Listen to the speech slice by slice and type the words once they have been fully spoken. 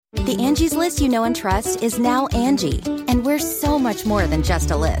The Angie's List you know and trust is now Angie, and we're so much more than just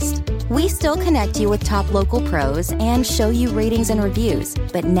a list. We still connect you with top local pros and show you ratings and reviews,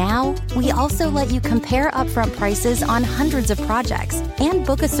 but now we also let you compare upfront prices on hundreds of projects and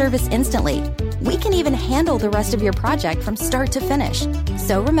book a service instantly. We can even handle the rest of your project from start to finish.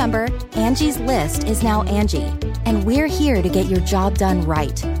 So remember, Angie's List is now Angie, and we're here to get your job done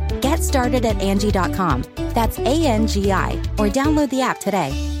right. Get started at Angie.com. That's ANGI, or download the app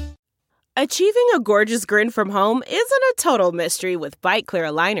today. Achieving a gorgeous grin from home isn't a total mystery with Bite Clear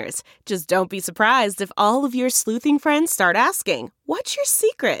aligners. Just don't be surprised if all of your sleuthing friends start asking, "What's your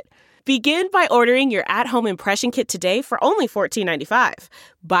secret?" Begin by ordering your at-home impression kit today for only $14.95.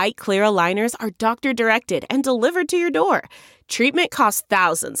 Bite Clear aligners are doctor-directed and delivered to your door. Treatment costs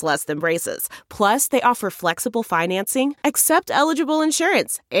thousands less than braces. Plus, they offer flexible financing, accept eligible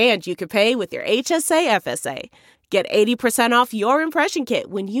insurance, and you can pay with your HSA FSA. Get 80% off your impression kit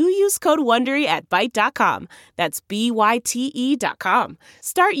when you use code WONDERY at Byte.com. That's BYTE.com.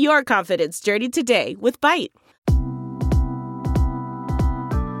 Start your confidence journey today with Byte.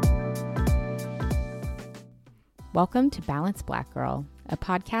 Welcome to Balanced Black Girl, a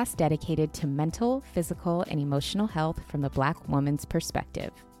podcast dedicated to mental, physical, and emotional health from the Black woman's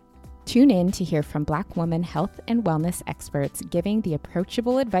perspective. Tune in to hear from Black woman health and wellness experts giving the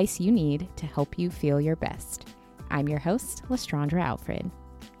approachable advice you need to help you feel your best. I'm your host, Lestrandra Alfred.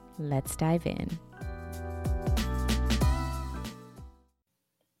 Let's dive in.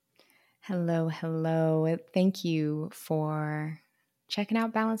 Hello. Thank you for checking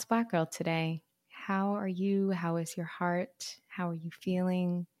out Balanced Black Girl today. How are you? How is your heart? How are you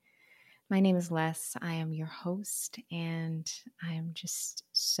feeling? My name is Les. I am your host, and I am just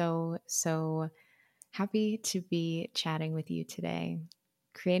so happy to be chatting with you today.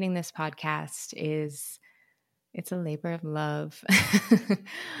 Creating this podcast it's a labor of love.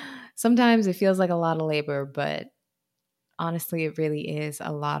 Sometimes it feels like a lot of labor, but honestly, it really is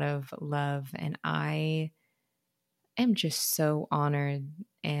a lot of love. And I am just so honored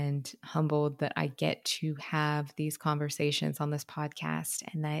and humbled that I get to have these conversations on this podcast,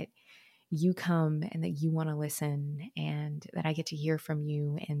 and that you come and that you want to listen, and that I get to hear from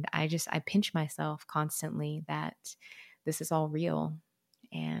you. And I pinch myself constantly that this is all real.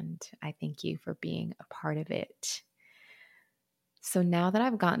 And I thank you for being a part of it. So now that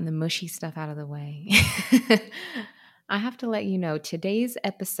I've gotten the mushy stuff out of the way, I have to let you know today's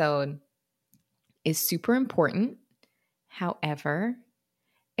episode is super important. However,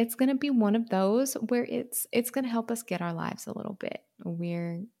 it's going to be one of those where it's going to help us get our lives a little bit.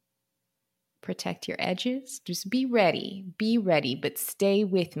 Protect your edges. Just be ready, but stay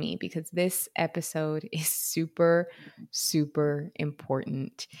with me because this episode is super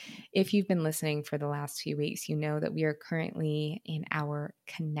important. If you've been listening for the last few weeks, you know that we are currently in our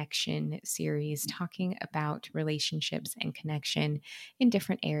connection series talking about relationships and connection in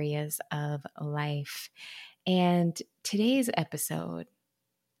different areas of life. And today's episode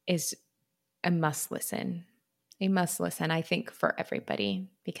is a must listen. I think, for everybody,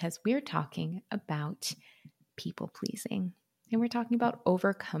 because we're talking about people pleasing, and we're talking about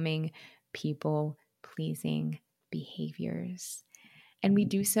overcoming people pleasing behaviors. And we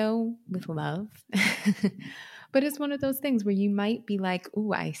do so with love. But it's one of those things where you might be like,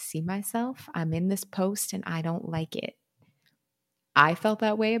 ooh, I see myself. I'm in this post and I don't like it. I felt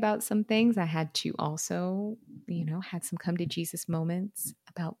that way about some things. I had to also, had some come to Jesus moments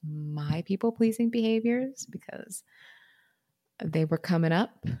about my people pleasing behaviors because they were coming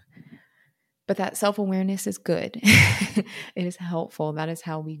up. But that self-awareness is good. It is helpful. That is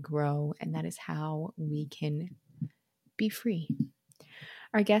how we grow, and that is how we can be free.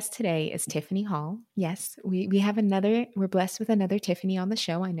 Our guest today is Tiffany Hall. Yes, we're blessed with another Tiffany on the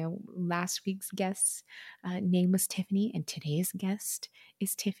show. I know last week's guest's name was Tiffany, and today's guest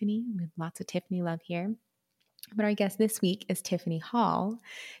is Tiffany. We have lots of Tiffany love here. But our guest this week is Tiffany Hall.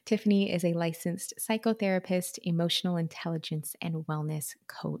 Tiffany is a licensed psychotherapist, emotional intelligence, and wellness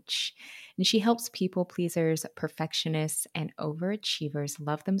coach. And she helps people pleasers, perfectionists, and overachievers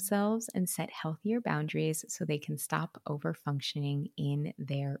love themselves and set healthier boundaries so they can stop overfunctioning in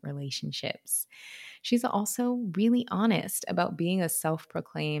their relationships. She's also really honest about being a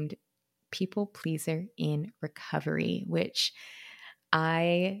self-proclaimed people pleaser in recovery, which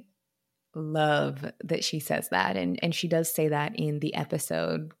I love that she says that. And she does say that in the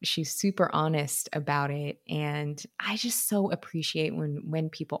episode. She's super honest about it. And I just so appreciate when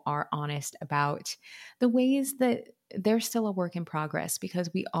people are honest about the ways that they're still a work in progress, because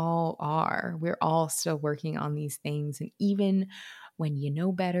we all are. We're all still working on these things. And even when you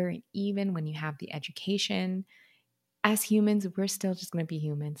know better, and even when you have the education, as humans, we're still just going to be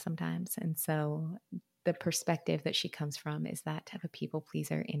human sometimes. And so the perspective that she comes from is that of a people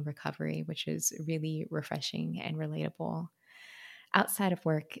pleaser in recovery, which is really refreshing and relatable. Outside of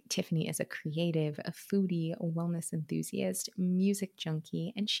work, Tiffany is a creative, a foodie, a wellness enthusiast, music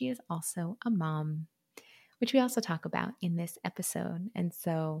junkie, and she is also a mom, which we also talk about in this episode. And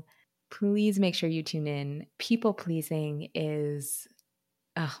so please make sure you tune in. People pleasing is,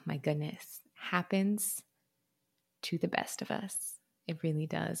 oh my goodness, happens to the best of us. It really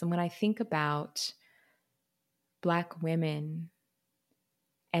does. And when I think about Black women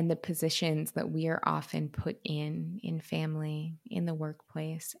and the positions that we are often put in family, in the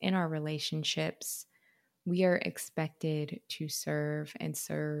workplace, in our relationships, we are expected to serve and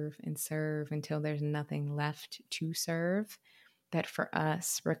serve and serve until there's nothing left to serve. That for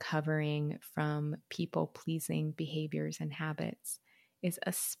us, recovering from people-pleasing behaviors and habits is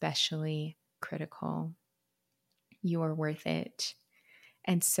especially critical. You are worth it.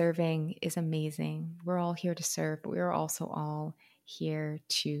 And serving is amazing. We're all here to serve, but we are also all here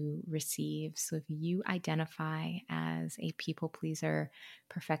to receive. So if you identify as a people pleaser,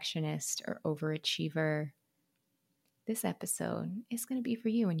 perfectionist, or overachiever, this episode is going to be for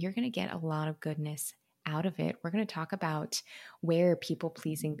you, and you're going to get a lot of goodness out of it. We're going to talk about where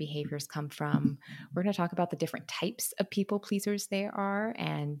people-pleasing behaviors come from. We're going to talk about the different types of people pleasers there are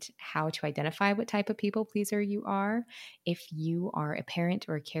and how to identify what type of people pleaser you are. If you are a parent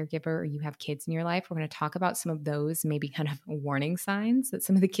or a caregiver or you have kids in your life, we're going to talk about some of those maybe kind of warning signs that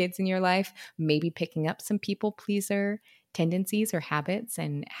some of the kids in your life may be picking up some people pleaser tendencies or habits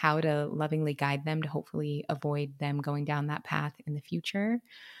and how to lovingly guide them to hopefully avoid them going down that path in the future.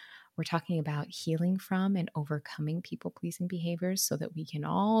 We're talking about healing from and overcoming people-pleasing behaviors so that we can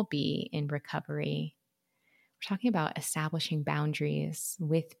all be in recovery. We're talking about establishing boundaries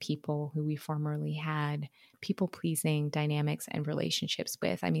with people who we formerly had people-pleasing dynamics and relationships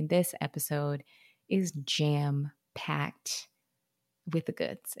with. I mean, this episode is jam-packed with the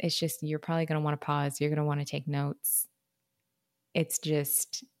goods. It's just, you're probably going to want to pause. You're going to want to take notes. It's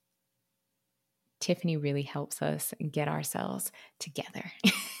just, Tiffany really helps us get ourselves together.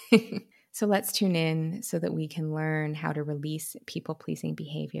 So let's tune in so that we can learn how to release people-pleasing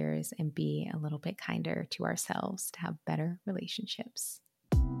behaviors and be a little bit kinder to ourselves to have better relationships.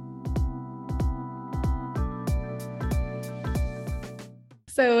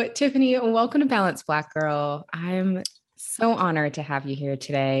 So Tiffany, welcome to Balanced Black Girl. I'm so honored to have you here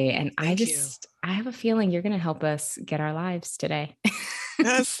today. And Thank you. I have a feeling you're going to help us get our lives today.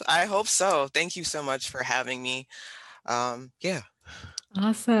 Yes, I hope so. Thank you so much for having me. Yeah.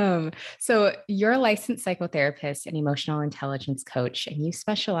 Awesome. So you're a licensed psychotherapist and emotional intelligence coach, and you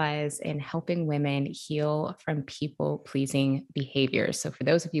specialize in helping women heal from people-pleasing behaviors. So for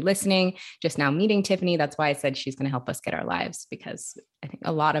those of you listening, just now meeting Tiffany, that's why I said she's going to help us get our lives, because I think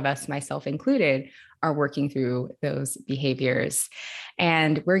a lot of us, myself included, are working through those behaviors.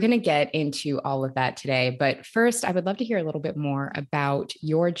 And we're going to get into all of that today. But first, I would love to hear a little bit more about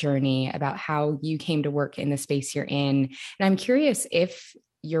your journey, about how you came to work in the space you're in. And I'm curious if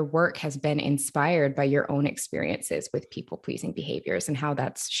your work has been inspired by your own experiences with people-pleasing behaviors and how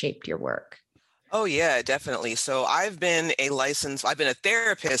that's shaped your work. Oh, yeah, definitely. So I've been a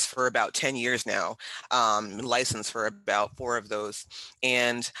therapist for about 10 years now, licensed for about 4 of those.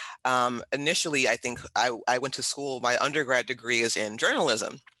 And initially, I think I went to school, my undergrad degree is in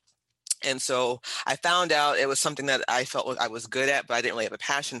journalism. And so I found out it was something that I felt I was good at, but I didn't really have a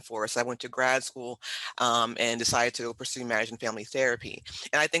passion for. So I went to grad school and decided to go pursue marriage and family therapy.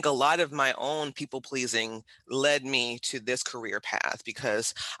 And I think a lot of my own people pleasing led me to this career path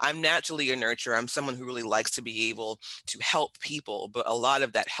because I'm naturally a nurturer. I'm someone who really likes to be able to help people. But a lot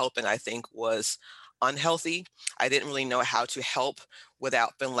of that helping, I think, was unhealthy. I didn't really know how to help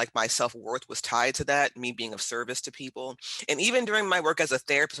without feeling like my self-worth was tied to that, me being of service to people. And even during my work as a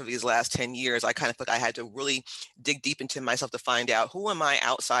therapist for these last 10 years, I kind of felt like I had to really dig deep into myself to find out who am I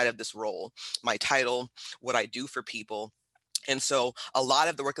outside of this role, my title, what I do for people. And so a lot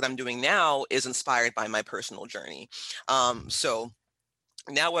of the work that I'm doing now is inspired by my personal journey. So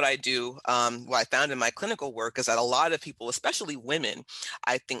now what I do, what I found in my clinical work is that a lot of people, especially women,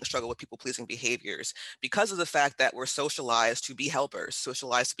 I think struggle with people-pleasing behaviors because of the fact that we're socialized to be helpers,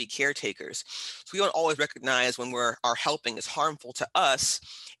 socialized to be caretakers. So we don't always recognize when our helping is harmful to us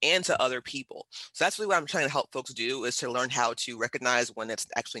and to other people. So that's really what I'm trying to help folks do, is to learn how to recognize when it's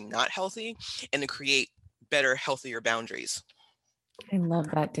actually not healthy and to create better, healthier boundaries. I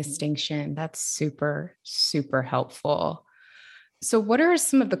love that distinction. That's super, super helpful. So what are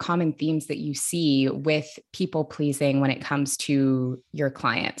some of the common themes that you see with people pleasing when it comes to your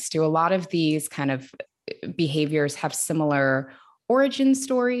clients? Do a lot of these kind of behaviors have similar origin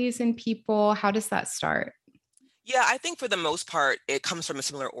stories in people? How does that start? Yeah, I think for the most part, it comes from a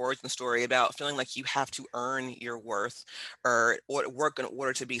similar origin story about feeling like you have to earn your worth or work in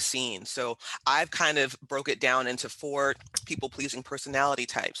order to be seen. So I've kind of broke it down into 4 people-pleasing personality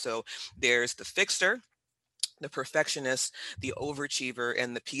types. So there's the fixer, the perfectionist, the overachiever,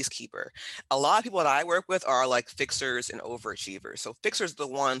 and the peacekeeper. A lot of people that I work with are like fixers and overachievers. So fixers are the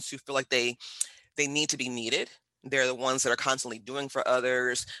ones who feel like they need to be needed. They're the ones that are constantly doing for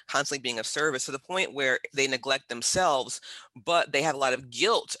others, constantly being of service to the point where they neglect themselves, but they have a lot of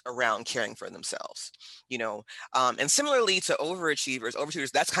guilt around caring for themselves, you know. And similarly to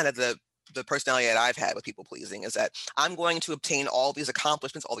overachievers, that's kind of the personality that I've had with people pleasing is that I'm going to obtain all these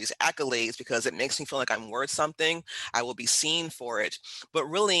accomplishments, all these accolades because it makes me feel like I'm worth something. I will be seen for it. But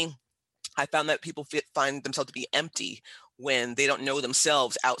really, I found that people find themselves to be empty when they don't know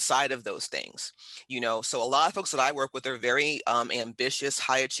themselves outside of those things, you know. So a lot of folks that I work with are very ambitious,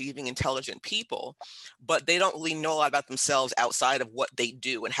 high achieving, intelligent people, but they don't really know a lot about themselves outside of what they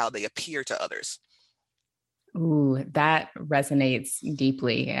do and how they appear to others. Ooh, that resonates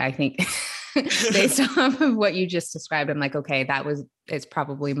deeply. I think based off of what you just described, I'm like, okay, it's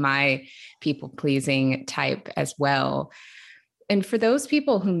probably my people pleasing type as well. And for those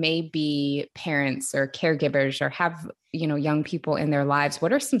people who may be parents or caregivers or have, young people in their lives,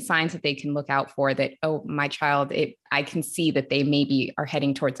 what are some signs that they can look out for that, oh, my child, I can see that they maybe are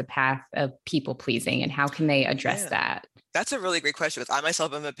heading towards a path of people pleasing, and how can they address Yeah. that? That's a really great question because I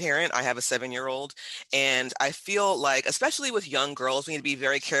myself am a parent. I have a 7-year-old, and I feel like, especially with young girls, we need to be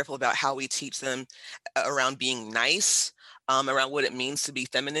very careful about how we teach them around being nice, around what it means to be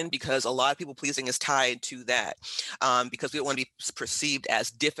feminine, because a lot of people pleasing is tied to that, because we don't want to be perceived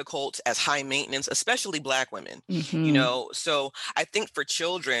as difficult, as high maintenance, especially Black women, you Mm-hmm. know. So I think for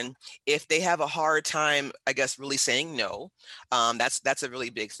children, if they have a hard time, I guess, really saying no, that's a really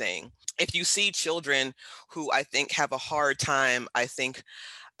big thing. If you see children who I think have a hard time, I think,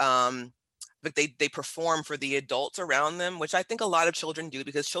 um, but they perform for the adults around them, which I think a lot of children do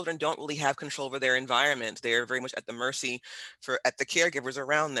because children don't really have control over their environment. They're very much at the mercy at the caregivers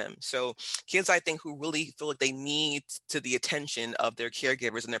around them. So kids, I think, who really feel like they need to the attention of their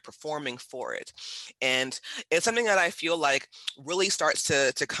caregivers and they're performing for it. And it's something that I feel like really starts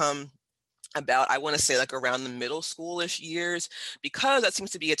to come about, I want to say, like around the middle schoolish years, because that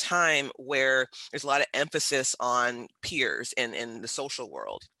seems to be a time where there's a lot of emphasis on peers in the social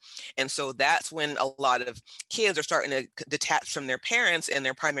world. And so that's when a lot of kids are starting to detach from their parents and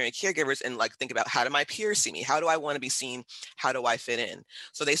their primary caregivers and like think about, how do my peers see me? How do I want to be seen? How do I fit in?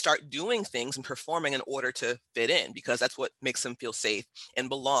 So they start doing things and performing in order to fit in because that's what makes them feel safe and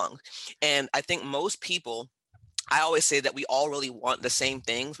belong. And I think most people, I always say that we all really want the same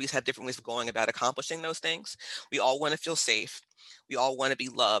things. We just have different ways of going about accomplishing those things. We all want to feel safe. We all want to be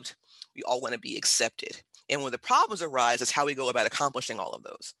loved. We all want to be accepted. And when the problems arise, is how we go about accomplishing all of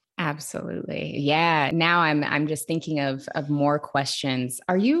those. Absolutely. Yeah. Now I'm just thinking of more questions.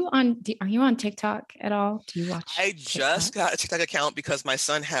 Are you on TikTok at all? Do you watch I just TikTok? got a TikTok account because my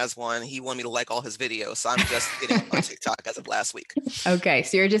son has one. He wanted me to like all his videos. So I'm just getting on TikTok as of last week. Okay,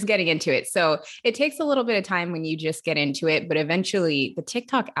 so you're just getting into it. So it takes a little bit of time when you just get into it, but eventually the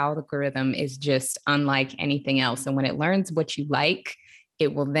TikTok algorithm is just unlike anything else. And when it learns what you like,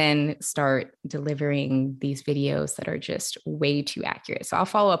 it will then start delivering these videos that are just way too accurate. So I'll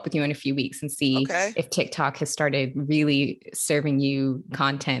follow up with you in a few weeks and see Okay. if TikTok has started really serving you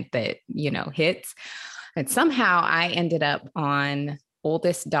content that, hits. And somehow I ended up on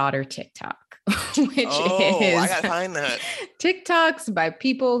oldest daughter TikTok, which Oh, I is gotta find that. TikToks by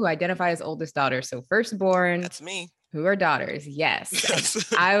people who identify as oldest daughter. So firstborn, That's me. who are daughters. Yes. And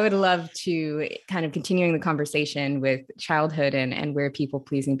Yes. I would love to kind of continuing the conversation with childhood and where people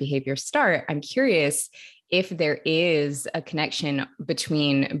pleasing behaviors start. I'm curious if there is a connection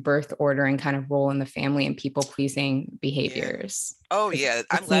between birth order and kind of role in the family and people pleasing Yeah. behaviors. Oh, It, yeah. it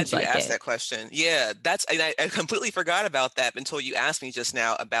I'm glad seems you like asked it. that question. Yeah, and I completely forgot about that until you asked me just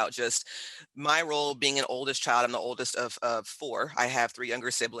now about just my role being an oldest child. I'm the oldest of 4. I have 3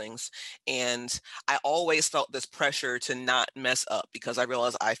 younger siblings. And I always felt this pressure to not mess up because I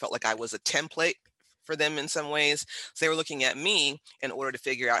realized I felt like I was a template for them in some ways. So they were looking at me in order to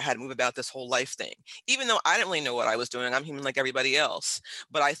figure out how to move about this whole life thing. Even though I didn't really know what I was doing, I'm human like everybody else.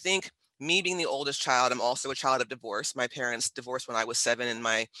 But I think me being the oldest child, I'm also a child of divorce. My parents divorced when I was 7, and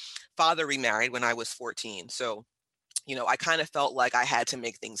my father remarried when I was 14. So I kind of felt like I had to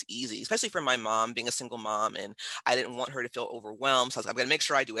make things easy, especially for my mom, being a single mom, and I didn't want her to feel overwhelmed. So I was like, I'm going to make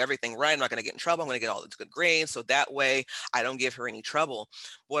sure I do everything right. I'm not going to get in trouble. I'm going to get all the good grades. So that way I don't give her any trouble.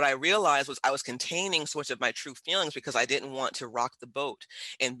 What I realized was I was containing so much of my true feelings because I didn't want to rock the boat.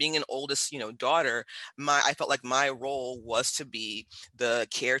 And being an oldest, daughter, I felt like my role was to be the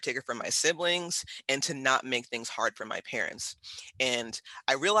caretaker for my siblings and to not make things hard for my parents. And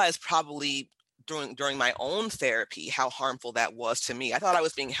I realized probably during my own therapy how harmful that was to me. I thought I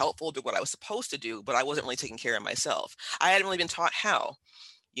was being helpful to what I was supposed to do, but I wasn't really taking care of myself. I hadn't really been taught how,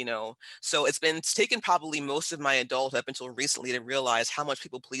 so it's taken probably most of my adult up until recently to realize how much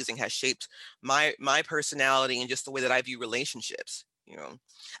people pleasing has shaped my personality and just the way that I view relationships.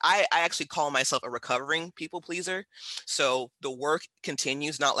 I actually call myself a recovering people pleaser. So the work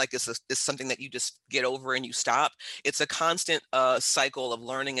continues, not like it's something that you just get over and you stop. It's a constant cycle of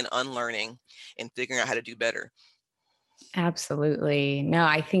learning and unlearning and figuring out how to do better. Absolutely. No,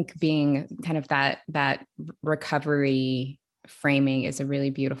 I think being kind of that recovery framing is a really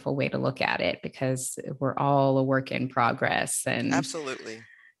beautiful way to look at it, because we're all a work in progress. And Absolutely.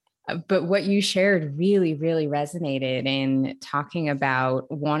 but what you shared really, really resonated in talking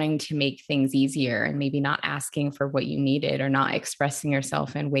about wanting to make things easier and maybe not asking for what you needed or not expressing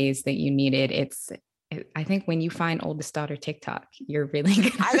yourself in ways that you needed. I think when you find oldest daughter TikTok, you're really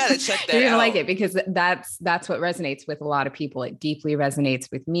I gotta check that you're gonna out. like it, because that's what resonates with a lot of people. It deeply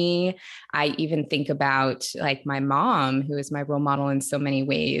resonates with me. I even think about like my mom, who is my role model in so many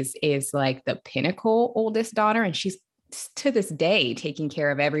ways, is like the pinnacle oldest daughter, and she's to this day taking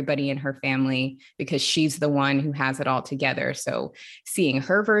care of everybody in her family because she's the one who has it all together. So seeing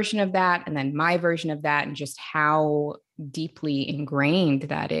her version of that and then my version of that, and just how deeply ingrained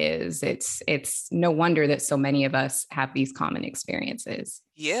that is, it's no wonder that so many of us have these common experiences.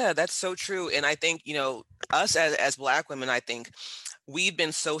 Yeah, that's so true. And I think, us as Black women, I think we've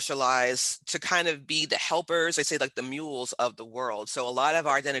been socialized to kind of be the helpers, they say like the mules of the world. So a lot of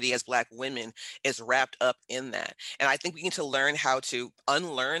our identity as Black women is wrapped up in that. And I think we need to learn how to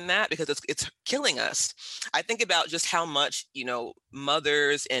unlearn that, because it's killing us. I think about just how much,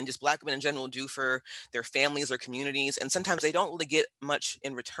 mothers and just Black women in general do for their families or communities. And sometimes they don't really get much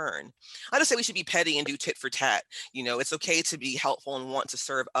in return. I just say we should be petty and do tit for tat. It's okay to be helpful and want to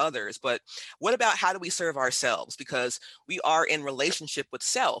serve others, but what about how do we serve ourselves? Because we are in relationship with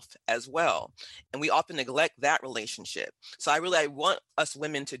self as well, and we often neglect that relationship. So I want us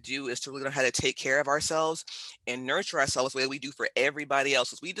women to do is to really learn how to take care of ourselds and nurture ourselves the way we do for everybody else,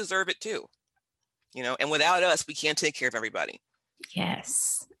 because we deserve it too. And without us, we can't take care of everybody.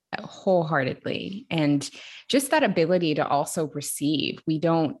 Yes, wholeheartedly. And just that ability to also receive. We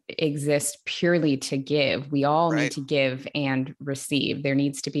don't exist purely to give. We all need Right. to give and receive. There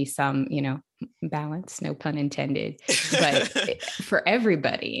needs to be some, balance, no pun intended, but for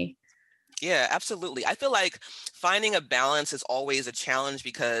everybody. Yeah, absolutely. I feel like finding a balance is always a challenge,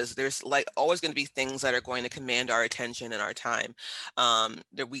 because there's like always going to be things that are going to command our attention and our time.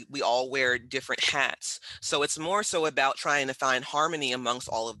 That we all wear different hats. So it's more so about trying to find harmony amongst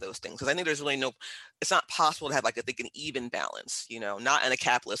all of those things. Because I think there's really it's not possible to have like an even balance, not in a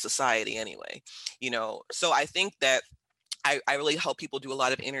capitalist society anyway. So I think that I really help people do a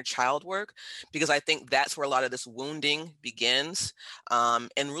lot of inner child work, because I think that's where a lot of this wounding begins, and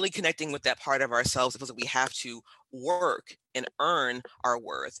really connecting with that part of ourselves, because we have to work and earn our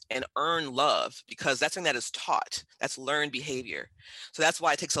worth and earn love, because that's something that is taught, that's learned behavior. So that's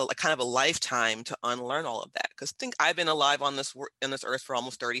why it takes a kind of a lifetime to unlearn all of that. Because think I've been alive on this earth for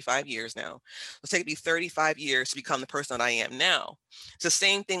almost 35 years now. It's taken me 35 years to become the person that I am now. It's the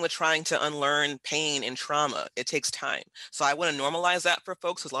same thing with trying to unlearn pain and trauma. It takes time. So I want to normalize that for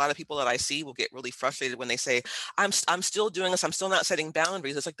folks, because a lot of people that I see will get really frustrated when they say, I'm still doing this, I'm still not setting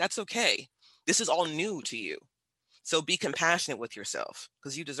boundaries. It's like, that's okay. This is all new to you. So be compassionate with yourself,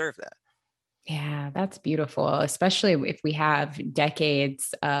 because you deserve that. Yeah, that's beautiful, especially if we have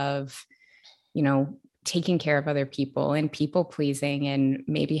decades of, taking care of other people and people pleasing, and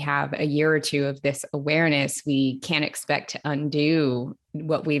maybe have a year or two of this awareness. We can't expect to undo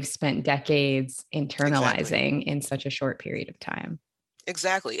what we've spent decades internalizing in such a short period of time.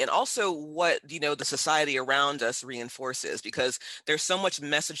 Exactly. And also what, the society around us reinforces, because there's so much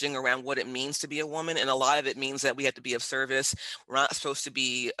messaging around what it means to be a woman. And a lot of it means that we have to be of service. We're not supposed to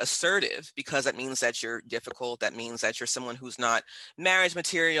be assertive, because that means that you're difficult. That means that you're someone who's not marriage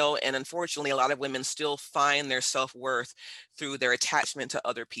material. And unfortunately, a lot of women still find their self-worth through their attachment to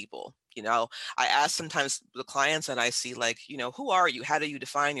other people. You know, I ask sometimes the clients that I see, like, who are you? How do you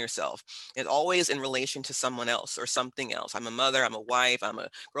define yourself? It's always in relation to someone else or something else. I'm a mother, I'm a wife, I'm a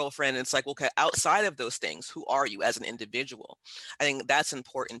girlfriend. And it's like, okay, outside of those things, who are you as an individual? I think that's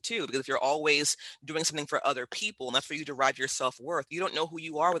important too, because if you're always doing something for other people and that's where you derive your self-worth, you don't know who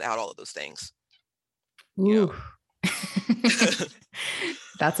you are without all of those things, you Ooh. know.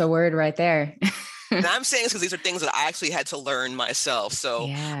 That's a word right there. And I'm saying this because these are things that I actually had to learn myself. So I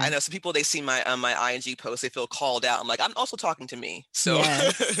Yeah. know some people, they see my IG post, they feel called out. I'm like, I'm also talking to me. So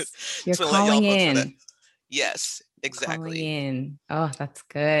Yes. You're just want to let y'all calling folks know that. in. Yes, Calling exactly. in. Oh, that's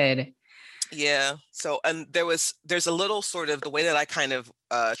good. Yeah. So, and there's a little sort of the way that I kind of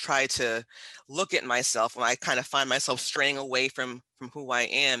try to look at myself when I kind of find myself straying away from who I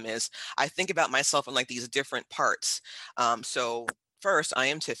am is I think about myself in like these different parts. So first, I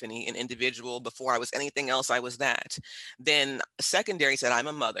am Tiffany, an individual. Before I was anything else, I was that. Then secondary said I'm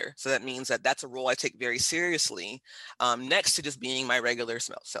a mother. So that means that that's a role I take very seriously, next to just being my regular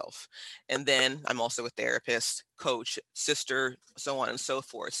self. And then I'm also a therapist, coach, sister, so on and so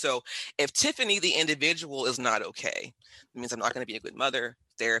forth. So if Tiffany, the individual, is not okay, it means I'm not going to be a good mother,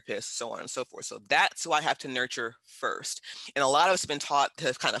 therapist, so on and so forth. So that's who I have to nurture first. And a lot of us have been taught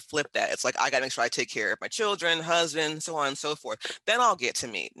to kind of flip that. It's like, I got to make sure I take care of my children, husband, so on and so forth. Then I'll get to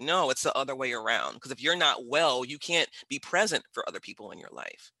me. No, it's the other way around. Because if you're not well, you can't be present for other people in your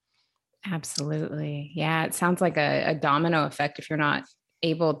life. Absolutely. Yeah. It sounds like a domino effect. If you're not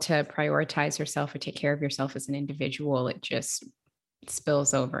able to prioritize yourself or take care of yourself as an individual, it just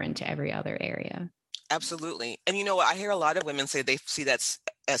spills over into every other area. Absolutely. And you know what? I hear a lot of women say they see that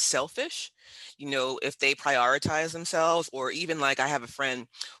as selfish, if they prioritize themselves, or even like I have a friend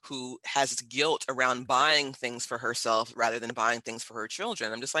who has guilt around buying things for herself rather than buying things for her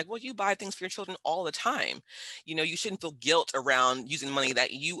children. I'm just like, well, you buy things for your children all the time. You shouldn't feel guilt around using money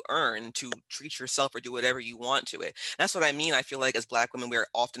that you earn to treat yourself or do whatever you want to it. That's what I mean. I feel like as Black women, we're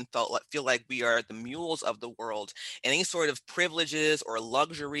often feel like we are the mules of the world, and any sort of privileges or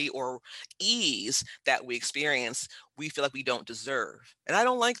luxury or ease that we experience, we feel like we don't deserve. And I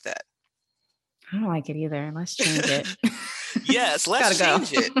don't like that. I don't like it either. Let's change it. Yes, Gotta let's go.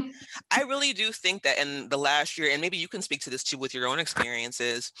 change it. I really do think that in the last year, and maybe you can speak to this too with your own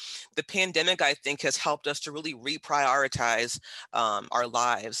experiences, the pandemic, I think, has helped us to really reprioritize our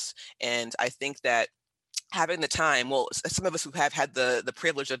lives. And I think that having the time, well, some of us who have had the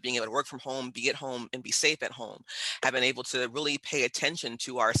privilege of being able to work from home, be at home, and be safe at home, have been able to really pay attention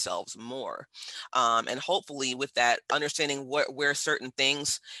to ourselves more. And hopefully with that, understanding where certain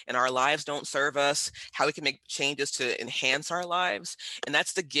things in our lives don't serve us, how we can make changes to enhance our lives. And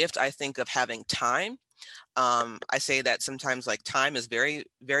that's the gift, I think, of having time. I say that sometimes like time is very,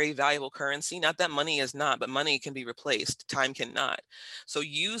 very valuable currency. Not that money is not, but money can be replaced. Time cannot. So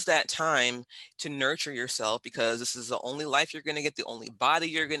use that time to nurture yourself, because this is the only life you're going to get, the only body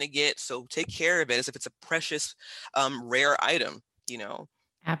you're going to get. So take care of it as if it's a precious, rare item.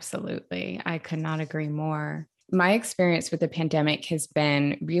 Absolutely. I could not agree more. My experience with the pandemic has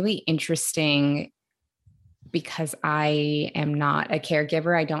been really interesting because I am not a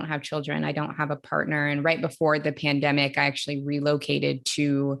caregiver. I don't have children. I don't have a partner. And right before the pandemic, I actually relocated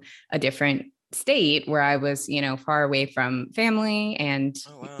to a different state where I was, far away from family and,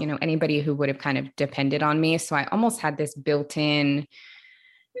 Oh, wow. anybody who would have kind of depended on me. So I almost had this built in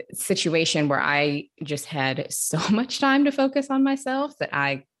situation where I just had so much time to focus on myself that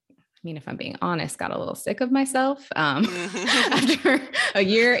if I'm being honest, got a little sick of myself after a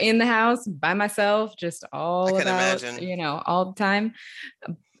year in the house by myself, just I all can about, imagine. all the time.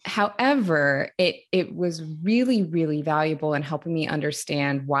 However, it was really, really valuable in helping me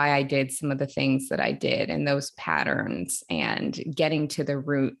understand why I did some of the things that I did and those patterns and getting to the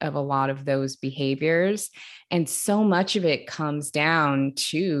root of a lot of those behaviors. And so much of it comes down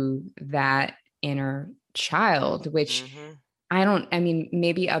to that inner child, which Mm-hmm.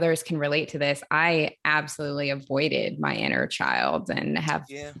 maybe others can relate to this. I absolutely avoided my inner child and have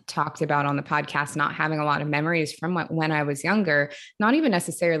Yeah. talked about on the podcast not having a lot of memories from when I was younger, not even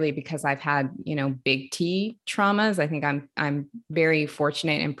necessarily because I've had, big T traumas. I think I'm very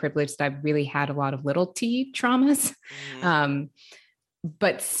fortunate and privileged that I've really had a lot of little T traumas. Mm-hmm.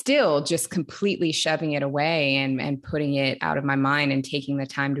 But still just completely shoving it away and putting it out of my mind and taking the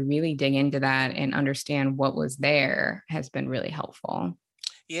time to really dig into that and understand what was there has been really helpful.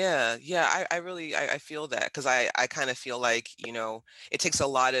 Yeah, yeah, I really I feel that, because I kind of feel like, it takes a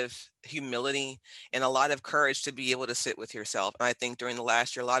lot of humility and a lot of courage to be able to sit with yourself. And I think during the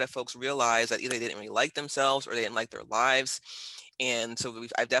last year, a lot of folks realized that either they didn't really like themselves or they didn't like their lives. And so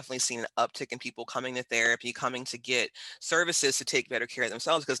I've definitely seen an uptick in people coming to therapy, coming to get services to take better care of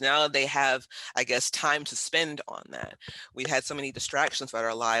themselves, because now they have, I guess, time to spend on that. We've had so many distractions throughout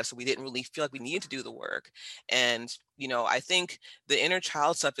our lives, so we didn't really feel like we needed to do the work. And, I think the inner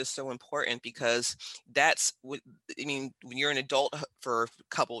child stuff is so important, because that's what, I mean, when you're an adult for a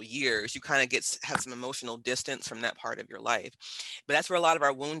couple years, you kind of have some emotional distance from that part of your life. But that's where a lot of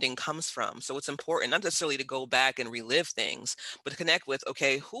our wounding comes from. So it's important not necessarily to go back and relive things, but to connect with,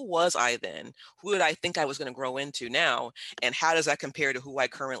 okay, who was I then? Who did I think I was going to grow into now? And how does that compare to who I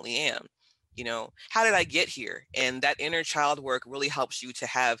currently am? How did I get here? And that inner child work really helps you to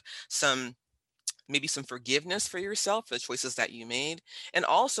have maybe some forgiveness for yourself for the choices that you made, and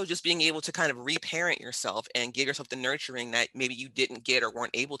also just being able to kind of reparent yourself and give yourself the nurturing that maybe you didn't get or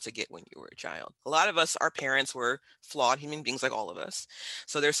weren't able to get when you were a child. A lot of us, our parents were flawed human beings like all of us,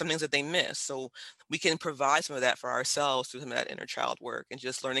 so there's some things that they miss. So we can provide some of that for ourselves through some of that inner child work and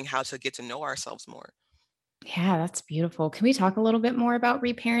just learning how to get to know ourselves more. Yeah, that's beautiful. Can we talk a little bit more about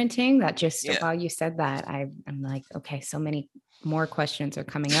reparenting? That just Yeah. while you said that, I'm like, okay, so many more questions are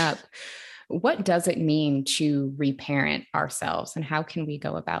coming up. What does it mean to reparent ourselves and how can we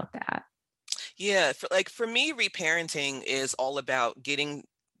go about that? Yeah, for me, reparenting is all about giving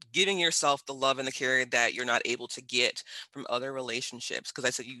yourself the love and the care that you're not able to get from other relationships. Because I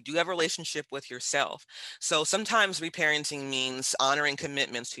said you do have a relationship with yourself. So sometimes reparenting means honoring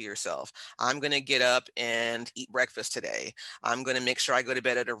commitments to yourself. I'm going to get up and eat breakfast today. I'm going to make sure I go to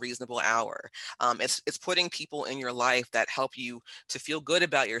bed at a reasonable hour. It's putting people in your life that help you to feel good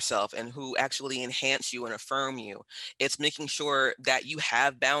about yourself and who actually enhance you and affirm you. It's making sure that you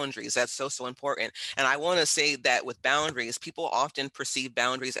have boundaries. That's so important. And I want to say that with boundaries, people often perceive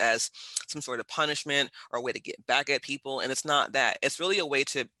boundaries as some sort of punishment or a way to get back at people. And it's not that. It's really a way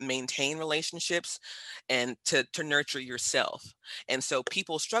to maintain relationships and to nurture yourself. And so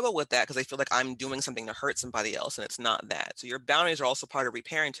people struggle with that because they feel like I'm doing something to hurt somebody else. And it's not that. So your boundaries are also part of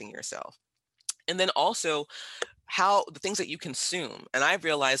reparenting yourself. And then also how the things that you consume. And I've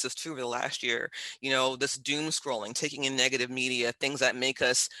realized this too over the last year, this doom scrolling, taking in negative media, things that make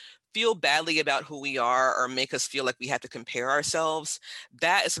us feel badly about who we are or make us feel like we have to compare ourselves.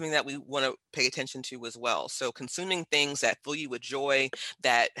 That is something that we want to pay attention to as well. So consuming things that fill you with joy,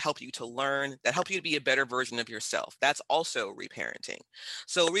 that help you to learn, that help you to be a better version of yourself. That's also reparenting.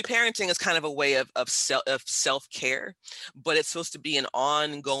 So reparenting is kind of a way of self-care, but it's supposed to be an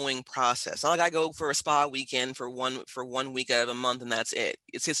ongoing process. Not like I go for a spa weekend for one week out of a month and that's it.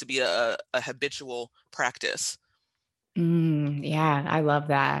 It's supposed to be a habitual practice. Yeah, I love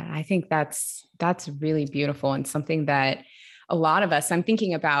that. I think that's really beautiful and something that a lot of us, I'm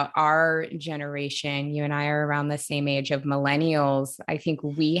thinking about our generation, you and I are around the same age of millennials. I think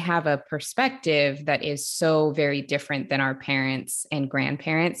we have a perspective that is so very different than our parents and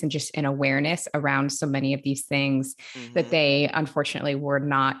grandparents, and just an awareness around so many of these things that Mm-hmm. they unfortunately were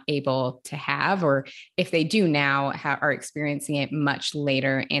not able to have, or if they do now, are experiencing it much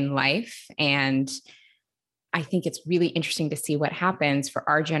later in life. And I think it's really interesting to see what happens for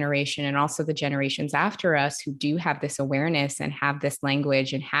our generation and also the generations after us who do have this awareness and have this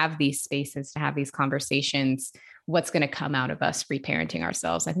language and have these spaces to have these conversations. What's going to come out of us reparenting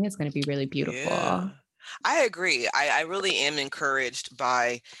ourselves? I think it's going to be really Yeah. beautiful. I agree. I really am encouraged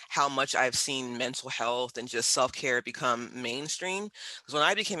by how much I've seen mental health and just self-care become mainstream. Because when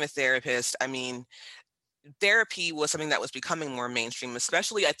I became a therapist, I mean, therapy was something that was becoming more mainstream,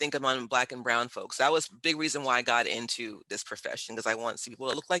 especially I think among Black and brown folks. That was a big reason why I got into this profession, because I want to see people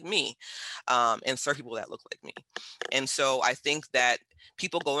that look like me, and serve people that look like me. And so I think that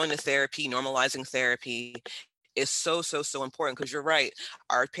people going to therapy, normalizing therapy, is so important, because you're right.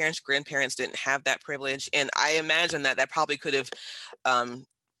 Our parents, grandparents didn't have that privilege, and I imagine that probably could have um,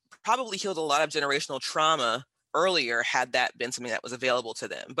 probably healed a lot of generational trauma earlier had that been something that was available to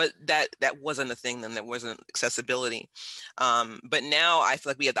them. But that wasn't a thing then. There wasn't accessibility. But now I feel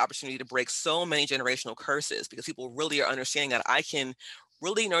like we have the opportunity to break so many generational curses, because people really are understanding that I can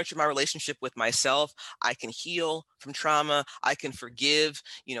really nurture my relationship with myself. I can heal from trauma. I can forgive,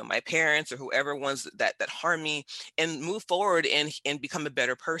 my parents or whoever ones that harm me, and move forward and become a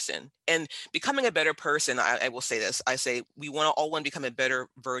better person. And becoming a better person, I will say this. I say we all want to become a better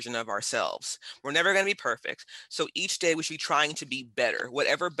version of ourselves. We're never going to be perfect. So each day we should be trying to be better,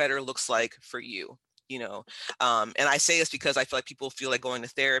 whatever better looks like for you. And I say this because I feel like people feel like going to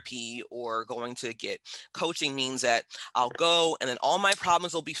therapy or going to get coaching means that I'll go and then all my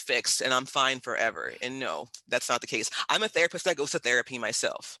problems will be fixed and I'm fine forever. And no, that's not the case. I'm a therapist that goes to therapy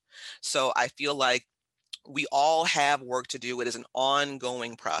myself. So I feel like we all have work to do. It is an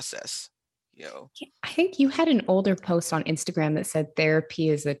ongoing process. I think you had an older post on Instagram that said therapy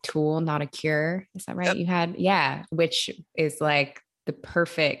is a tool, not a cure. Is that right? Yep. You had, yeah, which is like the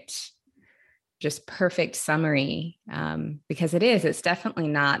perfect summary, because it's definitely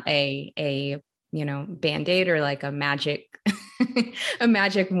not a band-aid or like a magic a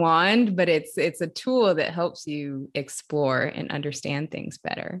magic wand, but it's a tool that helps you explore and understand things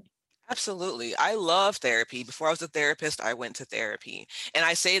better. Absolutely. I love therapy. Before I was a therapist, I went to therapy. And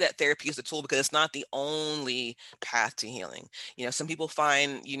I say that therapy is a tool because it's not the only path to healing. Some people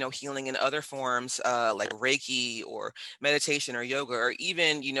find, healing in other forms, like Reiki or meditation or yoga, or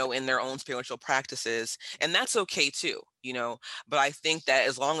even, in their own spiritual practices. And that's okay too. But I think that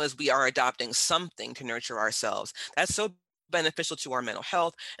as long as we are adopting something to nurture ourselves, that's so beneficial to our mental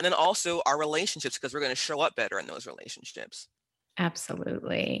health and then also our relationships, because we're going to show up better in those relationships.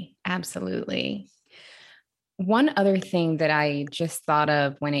 Absolutely. Absolutely. One other thing that I just thought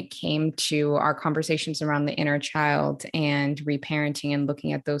of when it came to our conversations around the inner child and reparenting and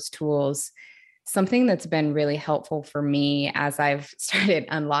looking at those tools, something that's been really helpful for me as I've started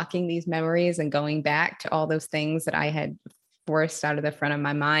unlocking these memories and going back to all those things that I had forced out of the front of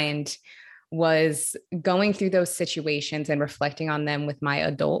my mind was going through those situations and reflecting on them with my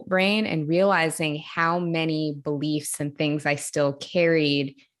adult brain and realizing how many beliefs and things I still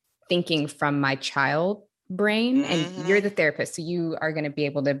carried thinking from my child brain. And you're Mm-hmm. the therapist, so you are going to be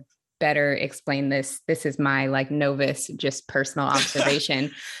able to better explain this. This is my like novice, just personal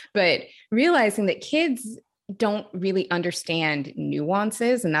observation, but realizing that kids don't really understand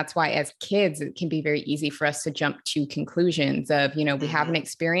nuances. And that's why as kids, it can be very easy for us to jump to conclusions of, we have an Mm-hmm.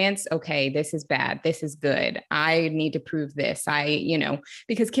 experience. Okay, this is bad. This is good. I need to prove this.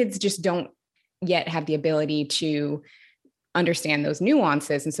 Because kids just don't yet have the ability to understand those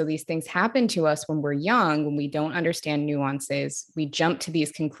nuances. And so these things happen to us when we're young, when we don't understand nuances, we jump to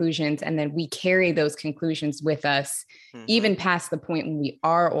these conclusions, and then we carry those conclusions with us, Mm-hmm. even past the point when we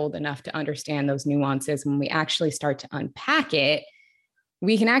are old enough to understand those nuances. When we actually start to unpack it,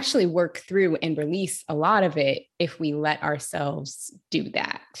 we can actually work through and release a lot of it if we let ourselves do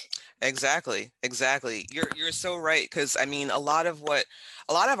that. Exactly. Exactly. You're so right. Because I mean, a lot of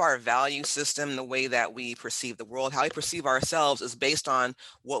our value system, the way that we perceive the world, how we perceive ourselves, is based on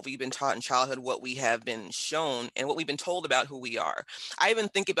what we've been taught in childhood, what we have been shown, and what we've been told about who we are. I even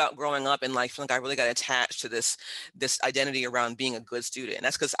think about growing up and like feeling like I really got attached to this identity around being a good student. And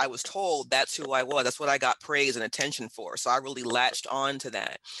that's because I was told that's who I was. That's what I got praise and attention for. So I really latched on to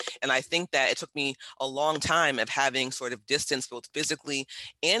that. And I think that it took me a long time of having sort of distance, both physically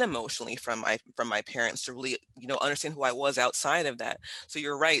and emotionally, from my parents, to really understand who I was outside of that. So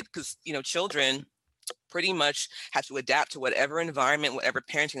you're right, because children pretty much have to adapt to whatever environment, whatever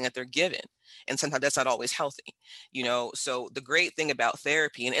parenting that they're given, and sometimes that's not always healthy. So the great thing about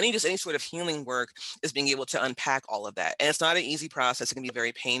therapy and any sort of healing work is being able to unpack all of that. And it's not an easy process. It can be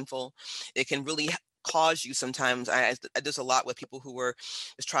very painful. It can really cause you sometimes. I do this a lot with people who were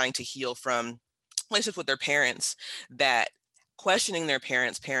just trying to heal from relationships with their parents, that questioning their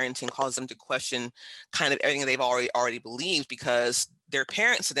parents' parenting causes them to question kind of everything they've already believed, because their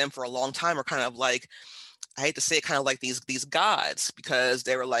parents to them for a long time are kind of like, I hate to say it, kind of like these gods, because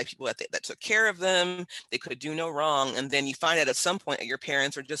they were like people that took care of them. They could do no wrong. And then you find out at some point that your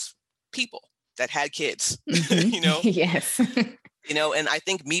parents are just people that had kids, Mm-hmm. you know, Yes. and I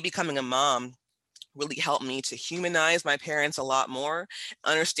think me becoming a mom really helped me to humanize my parents a lot more,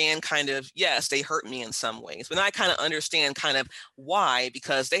 understand kind of, yes, they hurt me in some ways, but I kind of understand kind of why,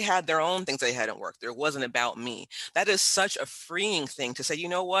 because they had their own things they hadn't worked. There wasn't about me. That is such a freeing thing to say, you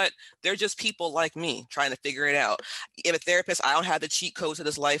know what? They're just people like me trying to figure it out. If a therapist, I don't have the cheat codes to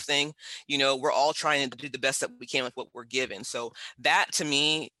this life thing. We're all trying to do the best that we can with what we're given. So that to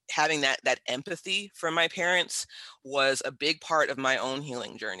me, having that empathy from my parents was a big part of my own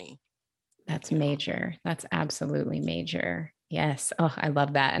healing journey. That's you know. major. That's absolutely major. Yes. Oh, I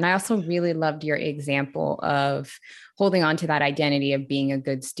love that. And I also really loved your example of holding on to that identity of being a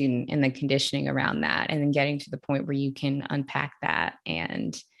good student and the conditioning around that, and then getting to the point where you can unpack that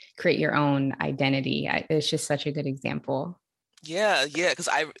and create your own identity. It's just such a good example. Yeah, yeah, because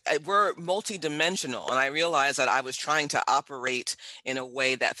we're multidimensional, and I realized that I was trying to operate in a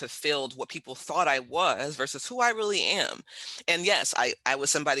way that fulfilled what people thought I was versus who I really am. And yes, I was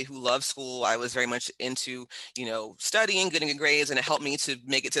somebody who loved school. I was very much into, studying, getting good grades, and it helped me to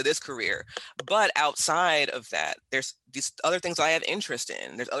make it to this career. But outside of that, there's these other things I have interest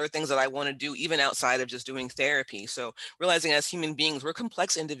in. There's other things that I want to do, even outside of just doing therapy. So realizing as human beings, we're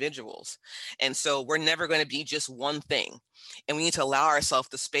complex individuals, and so we're never going to be just one thing, and we need to allow ourselves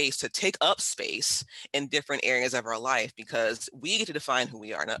the space to take up space in different areas of our life, because we get to define who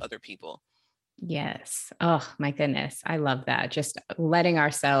we are, not other people. Yes. Oh my goodness. I love that. Just letting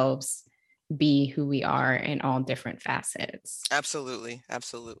ourselves be who we are in all different facets. Absolutely.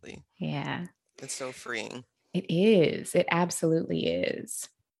 Absolutely. Yeah, It's so freeing. it is. It absolutely is.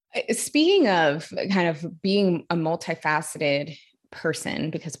 Speaking of kind of being a multifaceted person,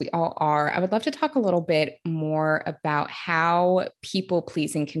 because we all are, I would love to talk a little bit more about how people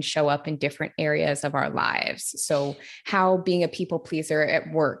pleasing can show up in different areas of our lives. So, how being a people pleaser at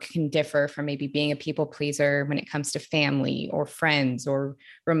work can differ from maybe being a people pleaser when it comes to family or friends or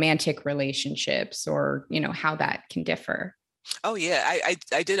romantic relationships, or, how that can differ. Oh yeah,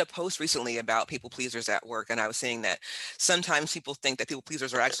 I did a post recently about people pleasers at work, and I was saying that sometimes people think that people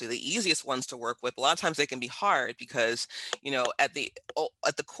pleasers are actually the easiest ones to work with. A lot of times they can be hard because, at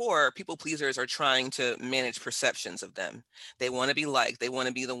the core, people pleasers are trying to manage perceptions of them. They want to be liked. They want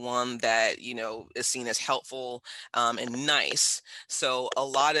to be the one that is seen as helpful, and nice. So a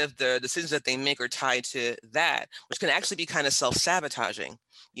lot of the decisions that they make are tied to that, which can actually be kind of self-sabotaging.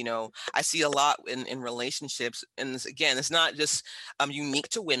 I see a lot in relationships, and this, again, it's not just unique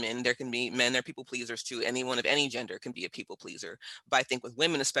to women. There can be men, they're people pleasers too. Anyone of any gender can be a people pleaser, but I think with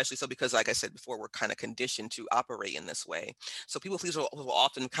women especially so, because like I said before, we're kind of conditioned to operate in this way. So people pleasers will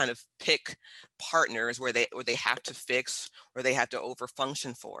often kind of pick partners where they have to fix, or they have to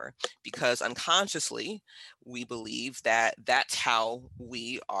overfunction for, because unconsciously we believe that that's how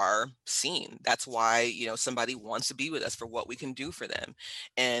we are seen. That's why somebody wants to be with us, for what we can do for them.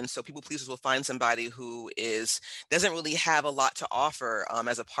 And so people pleasers will find somebody who doesn't really have a lot to offer,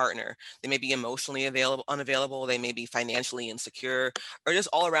 as a partner. They may be emotionally unavailable. They may be financially insecure, or just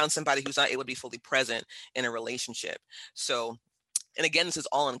all around somebody who's not able to be fully present in a relationship. So, and again, this is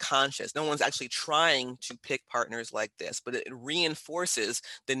all unconscious. No one's actually trying to pick partners like this, but it reinforces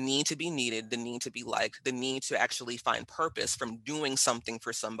the need to be needed, the need to be liked, the need to actually find purpose from doing something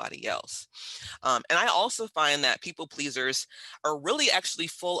for somebody else. And I also find that people pleasers are really actually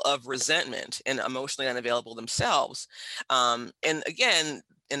full of resentment and emotionally unavailable themselves. And again,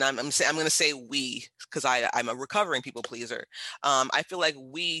 and I'm going to say we, because I'm a recovering people pleaser. I feel like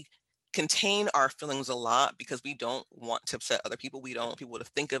we contain our feelings a lot because we don't want to upset other people. We don't want people to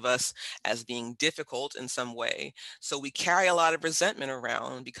think of us as being difficult in some way. So we carry a lot of resentment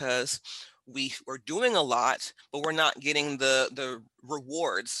around because we are doing a lot, but we're not getting the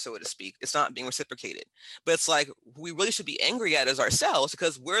rewards, so to speak. It's not being reciprocated. But it's like we really should be angry at is ourselves,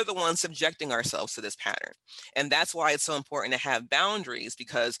 because we're the ones subjecting ourselves to this pattern. And that's why it's so important to have boundaries,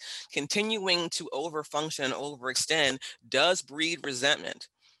 because continuing to overfunction, overextend does breed resentment.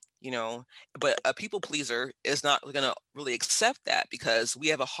 you know but a people pleaser is not going to really accept that, because we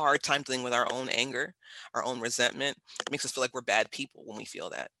have a hard time dealing with our own anger, our own resentment. It makes us feel like we're bad people when we feel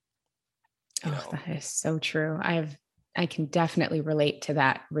that you Oh, know that is so true. I can definitely relate to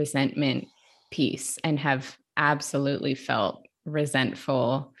that resentment piece and have absolutely felt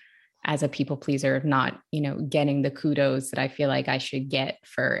resentful as a people pleaser of not, getting the kudos that I feel like I should get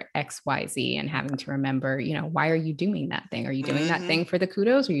for XYZ, and having to remember, why are you doing that thing? Are you doing that hmm thing for the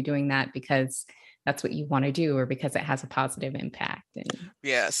kudos? Or are you doing that because that's what you want to do, or because it has a positive impact? And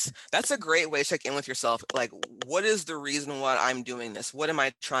Yes, that's a great way to check in with yourself. Like, what is the reason why I'm doing this? What am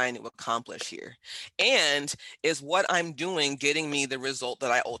I trying to accomplish here? And is what I'm doing getting me the result that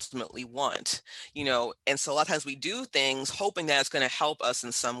I ultimately want? And so a lot of times we do things hoping that it's going to help us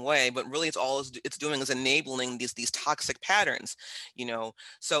in some way, but really it's doing is enabling these toxic patterns.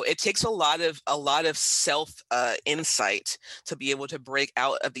 So it takes a lot of self insight to be able to break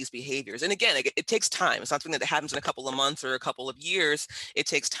out of these behaviors. And again, it takes time. It's not something that happens in a couple of months or a couple of years. It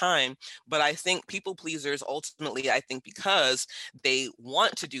takes time. But I think people pleasers ultimately, I think because they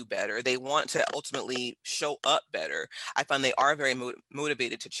want to do better, they want to ultimately show up better, I find they are very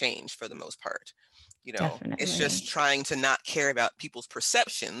motivated to change for the most part. It's just definitely. trying to not care about people's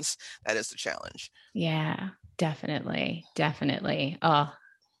perceptions that is the challenge. Yeah, definitely. Definitely. Oh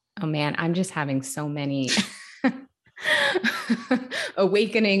man, I'm just having so many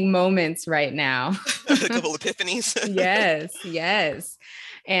awakening moments right now. A couple epiphanies. Yes, yes.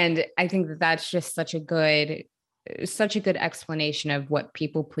 And I think that that's just such a good explanation of what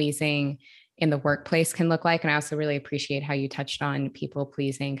people pleasing in the workplace can look like. And I also really appreciate how you touched on people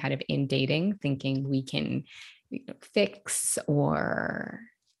pleasing kind of in dating, thinking we can fix or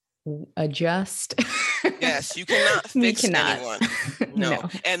adjust. Yes, you cannot We fix cannot. anyone. No. No.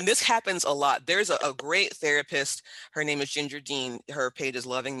 And this happens a lot. There's a great therapist. Her name is Ginger Dean. Her page is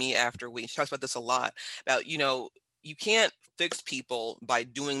Loving Me After We. She talks about this a lot about, you can't fix people by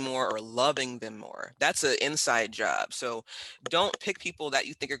doing more or loving them more. That's an inside job. So don't pick people that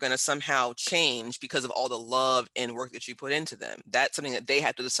you think are going to somehow change because of all the love and work that you put into them. That's something that they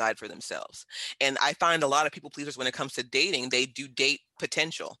have to decide for themselves. And I find a lot of people pleasers when it comes to dating, they do date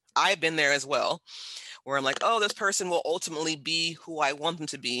potential. I've been there as well, where I'm like, oh, this person will ultimately be who I want them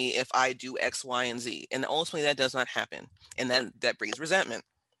to be if I do X, Y, and Z. And ultimately that does not happen. And that breeds resentment.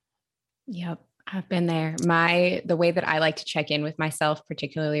 Yep. I've been there. The way that I like to check in with myself,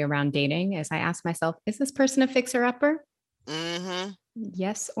 particularly around dating, is I ask myself, is this person a fixer upper? Mm-hmm.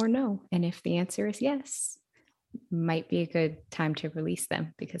 Yes or no? And if the answer is yes, might be a good time to release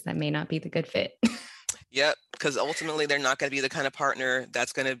them because that may not be the good fit. Yep, because ultimately they're not going to be the kind of partner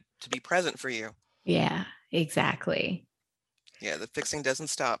that's going to be present for you. Yeah, exactly. Yeah, the fixing doesn't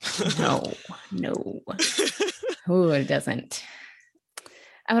stop. No. Oh, it doesn't.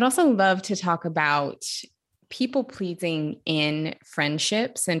 I would also love to talk about people pleasing in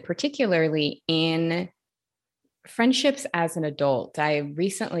friendships, and particularly in friendships as an adult. I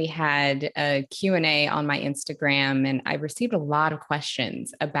recently had a Q&A on my Instagram, and I received a lot of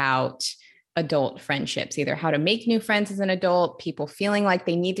questions about adult friendships, either how to make new friends as an adult, people feeling like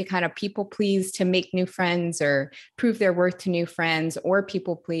they need to kind of people please to make new friends or prove their worth to new friends, or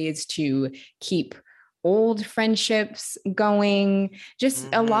people please to keep old friendships going. Just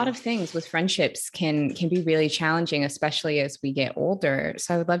a lot of things with friendships can be really challenging, especially as we get older.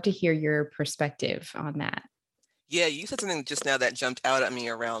 So I would love to hear your perspective on that. Yeah, you said something just now that jumped out at me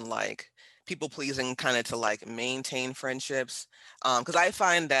around like people pleasing kind of to like maintain friendships. Because I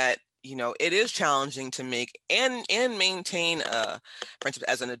find that, it is challenging to make and maintain a friendship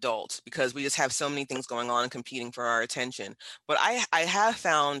as an adult because we just have so many things going on and competing for our attention. But I have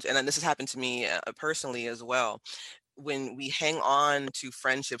found, and this has happened to me personally as well, when we hang on to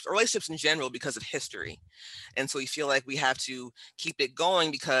friendships or relationships in general because of history. And so we feel like we have to keep it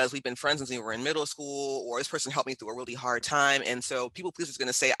going because we've been friends since we were in middle school, or this person helped me through a really hard time. And so people please is going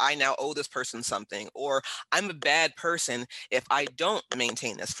to say, I now owe this person something, or I'm a bad person if I don't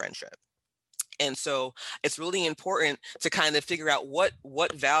maintain this friendship. And so it's really important to kind of figure out what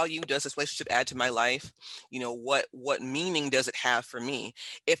value does this relationship add to my life? What meaning does it have for me?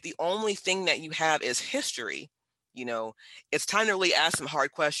 If the only thing that you have is history, it's time to really ask some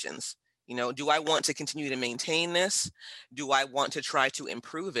hard questions. Do I want to continue to maintain this? Do I want to try to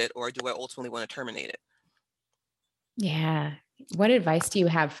improve it, or do I ultimately want to terminate it? Yeah. What advice do you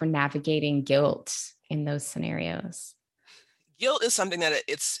have for navigating guilt in those scenarios? Guilt is something that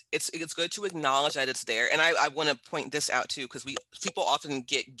it's good to acknowledge that it's there, and I want to point this out too, because people often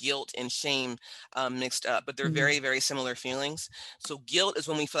get guilt and shame mixed up, but they're very, very similar feelings. So guilt is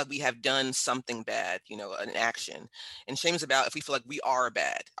when we feel like we have done something bad, an action, and shame is about if we feel like we are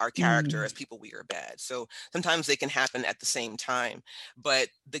bad, our character as people, we are bad. So sometimes they can happen at the same time, but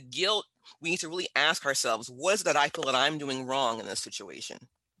the guilt, we need to really ask ourselves, what is it that I feel that I'm doing wrong in this situation?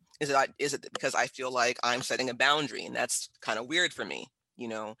 Is it because I feel like I'm setting a boundary and that's kind of weird for me,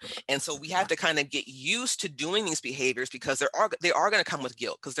 And so we have to kind of get used to doing these behaviors because they are going to come with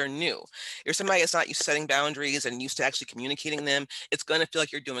guilt because they're new. If somebody that's not used to setting boundaries and used to actually communicating them, it's going to feel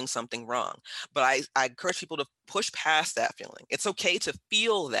like you're doing something wrong. But I encourage people to push past that feeling. It's okay to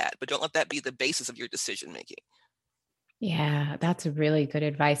feel that, but don't let that be the basis of your decision making. Yeah, that's really good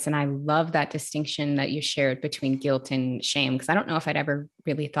advice. And I love that distinction that you shared between guilt and shame, because I don't know if I'd ever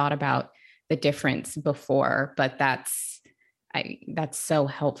really thought about the difference before, but that's so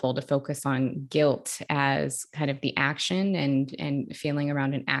helpful to focus on guilt as kind of the action and feeling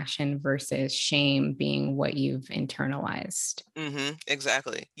around an action versus shame being what you've internalized.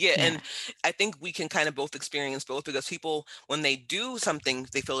 Exactly. Yeah. Yeah. And I think we can kind of both experience both because people, when they do something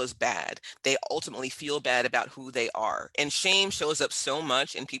they feel is bad, they ultimately feel bad about who they are. And shame shows up so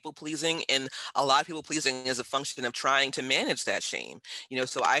much in people pleasing. And a lot of people pleasing is a function of trying to manage that shame.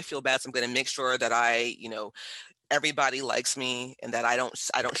 So I feel bad. So I'm going to make sure that everybody likes me and that I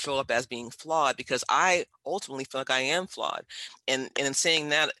don't show up as being flawed because I ultimately feel like I am flawed. And in saying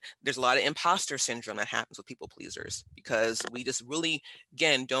that, there's a lot of imposter syndrome that happens with people pleasers because we just really,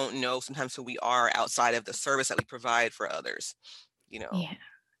 again, don't know sometimes who we are outside of the service that we provide for others. Yeah.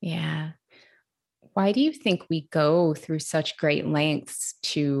 Yeah. Why do you think we go through such great lengths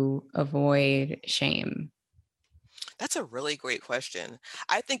to avoid shame? That's a really great question.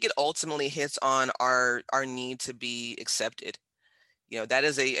 I think it ultimately hits on our need to be accepted. That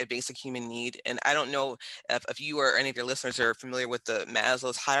is a basic human need. And I don't know if you or any of your listeners are familiar with the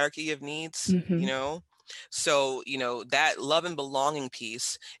Maslow's hierarchy of needs, Mm-hmm. So, that love and belonging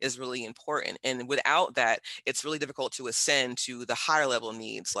piece is really important. And without that, it's really difficult to ascend to the higher level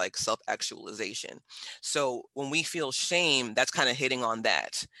needs like self-actualization. So when we feel shame, that's kind of hitting on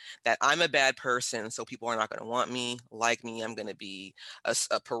that I'm a bad person, so people are not going to want me, like me, I'm going to be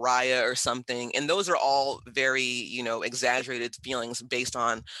a pariah or something. And those are all very, exaggerated feelings based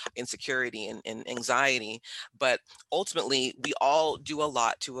on insecurity and anxiety. But ultimately, we all do a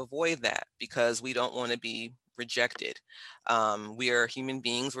lot to avoid that because we don't want to be rejected. We are human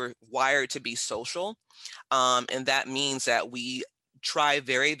beings, we're wired to be social. And that means that we try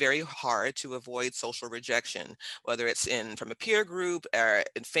very, very hard to avoid social rejection, whether it's from a peer group or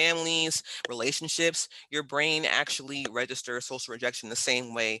in families, relationships. Your brain actually registers social rejection the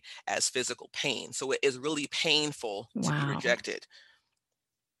same way as physical pain. So it is really painful to be Wow. rejected.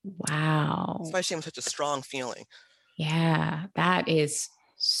 That's Wow. why shame is such a strong feeling. Yeah, that is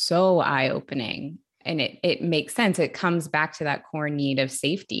so eye-opening. And it makes sense. It comes back to that core need of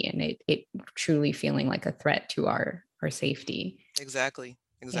safety and it truly feeling like a threat to our safety. Exactly.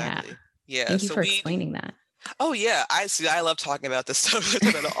 Yeah. Yeah. Thank you So for explaining that. oh yeah, I see. I love talking about this stuff. I talk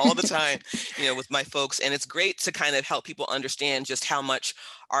about it all the time, with my folks, and it's great to kind of help people understand just how much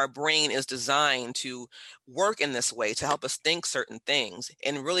our brain is designed to work in this way to help us think certain things.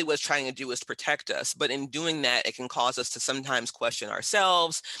 And really, what it's trying to do is to protect us. But in doing that, it can cause us to sometimes question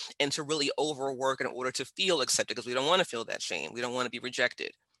ourselves and to really overwork in order to feel accepted because we don't want to feel that shame. We don't want to be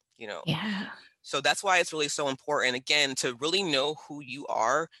rejected. You know. Yeah. So that's why it's really so important, again, to really know who you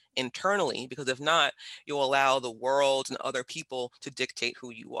are internally, because if not, you'll allow the world and other people to dictate who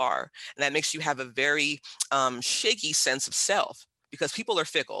you are. And that makes you have a very shaky sense of self because people are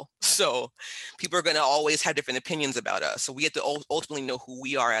fickle. So people are going to always have different opinions about us. So we have to ultimately know who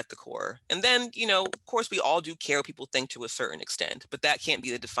we are at the core. And then, of course, we all do care what people think to a certain extent, but that can't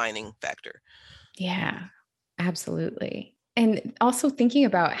be the defining factor. Yeah, absolutely. And also thinking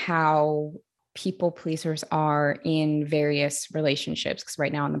about how people pleasers are in various relationships, because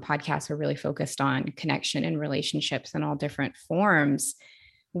right now on the podcast, we're really focused on connection and relationships in all different forms.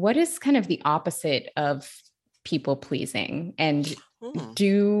 What is kind of the opposite of people pleasing? And Hmm.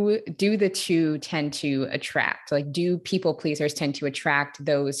 do the two tend to attract? Like, do people pleasers tend to attract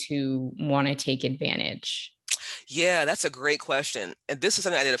those who want to take advantage? Yeah, that's a great question. And this is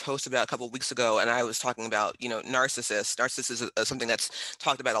something I did a post about a couple of weeks ago, and I was talking about, narcissists. Narcissists is something that's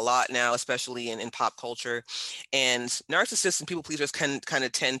talked about a lot now, especially in pop culture. And narcissists and people pleasers can kind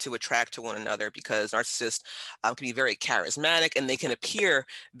of tend to attract to one another because narcissists can be very charismatic and they can appear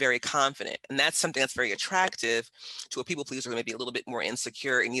very confident. And that's something that's very attractive to a people pleaser who may be a little bit more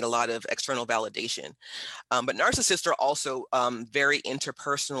insecure and need a lot of external validation. But narcissists are also very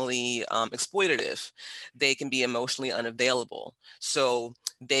interpersonally exploitative. They can be emotionally unavailable. So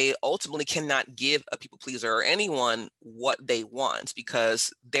they ultimately cannot give a people pleaser or anyone what they want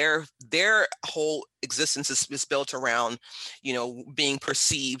because their whole existence is built around, being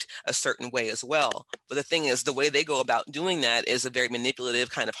perceived a certain way as well. But the thing is, the way they go about doing that is a very manipulative,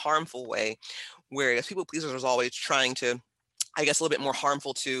 kind of harmful way, whereas people pleasers is always trying to, I guess, a little bit more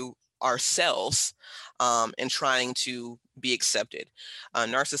harmful to ourselves and trying to be accepted.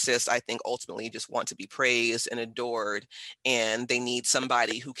 Narcissists, I think, ultimately just want to be praised and adored, and they need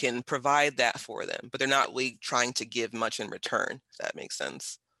somebody who can provide that for them, but they're not really trying to give much in return, if that makes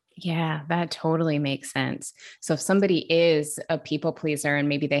sense. Yeah, that totally makes sense. So if somebody is a people pleaser and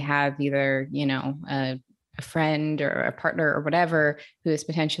maybe they have either, a friend or a partner or whatever who is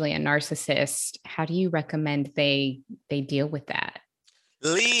potentially a narcissist, how do you recommend they deal with that?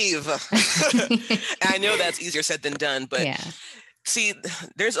 Leave. I know that's easier said than done, but Yeah. see,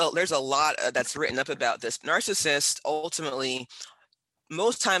 there's a lot that's written up about this. Narcissists ultimately,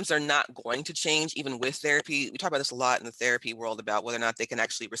 most times they're not going to change even with therapy. We talk about this a lot in the therapy world about whether or not they can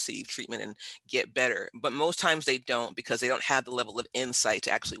actually receive treatment and get better. But most times they don't because they don't have the level of insight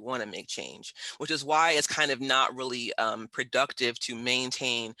to actually want to make change, which is why it's kind of not really productive to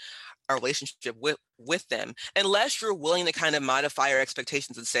maintain a relationship with them unless you're willing to kind of modify your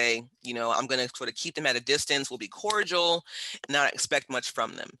expectations and say, I'm going to sort of keep them at a distance, we'll be cordial, not expect much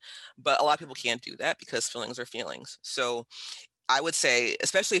from them. But a lot of people can't do that because feelings are feelings. So I would say,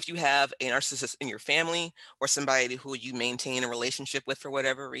 especially if you have a narcissist in your family or somebody who you maintain a relationship with for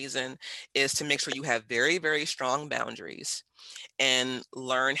whatever reason, is to make sure you have very, very strong boundaries and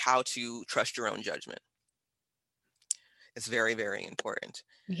learn how to trust your own judgment. It's very, very important.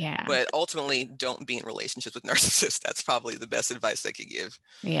 Yeah. But ultimately, don't be in relationships with narcissists. That's probably the best advice I could give.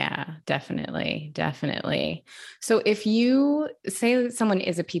 Yeah, definitely. Definitely. So if you say that someone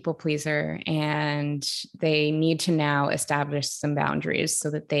is a people pleaser and they need to now establish some boundaries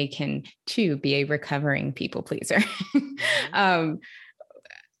so that they can too be a recovering people pleaser, Mhm. um,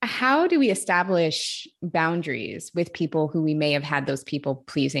 how do we establish boundaries with people who we may have had those people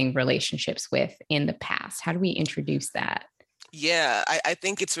pleasing relationships with in the past? How do we introduce that? Yeah, I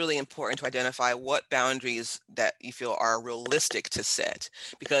think it's really important to identify what boundaries that you feel are realistic to set.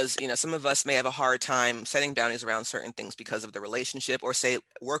 Because, some of us may have a hard time setting boundaries around certain things because of the relationship, or say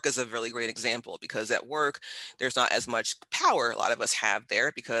work is a really great example, because at work, there's not as much power a lot of us have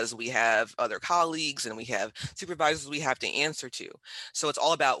there because we have other colleagues and we have supervisors we have to answer to. So it's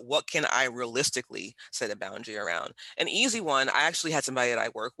all about what can I realistically set a boundary around. An easy one, I actually had somebody that I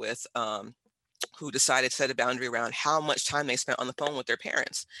work with, who decided to set a boundary around how much time they spent on the phone with their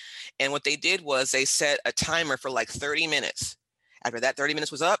parents. And what they did was they set a timer for like 30 minutes. After that 30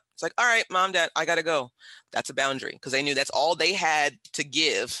 minutes was up, it's like, all right, mom, dad, I got to go. That's a boundary, because they knew that's all they had to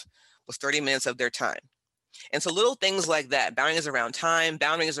give was 30 minutes of their time. And so little things like that, boundaries around time,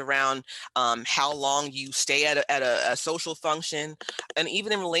 boundaries around how long you stay at a social function, and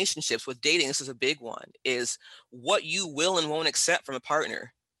even in relationships with dating, this is a big one, is what you will and won't accept from a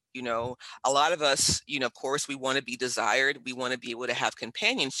partner. You know, a lot of us, of course, we want to be desired. We want to be able to have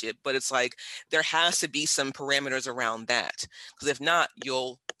companionship, but it's like there has to be some parameters around that. Because if not,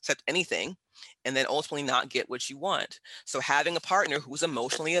 you'll accept anything and then ultimately not get what you want. So having a partner who's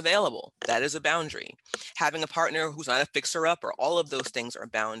emotionally available, that is a boundary. Having a partner who's not a fixer-upper, all of those things are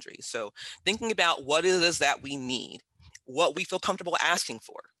boundaries. So thinking about what it is that we need, what we feel comfortable asking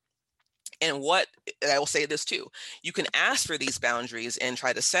for. And I will say this too, you can ask for these boundaries and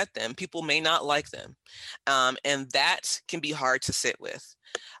try to set them. People may not like them. And that can be hard to sit with.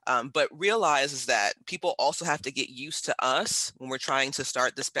 But realize is that people also have to get used to us when we're trying to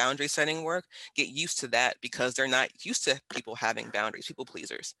start this boundary setting work, get used to that, because they're not used to people having boundaries, people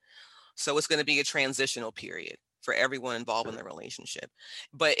pleasers. So it's going to be a transitional period for everyone involved in the relationship.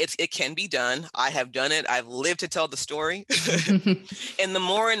 But it can be done. I have done it. I've lived to tell the story. And the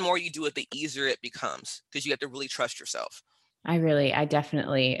more and more you do it, the easier it becomes, because you have to really trust yourself. I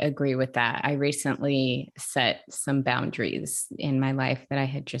definitely agree with that. I recently set some boundaries in my life that I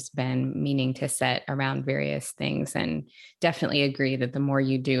had just been meaning to set around various things, and definitely agree that the more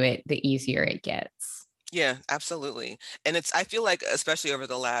you do it, the easier it gets. Yeah, absolutely. And I feel like, especially over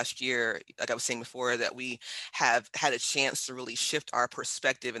the last year, like I was saying before, that we have had a chance to really shift our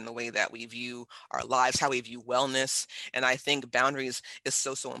perspective in the way that we view our lives, how we view wellness. And I think boundaries is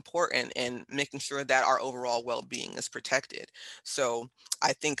so, so important in making sure that our overall well-being is protected. So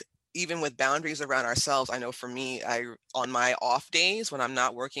I think even with boundaries around ourselves, I know for me, on my off days when I'm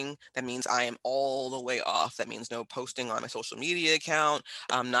not working, that means I am all the way off. That means no posting on my social media account.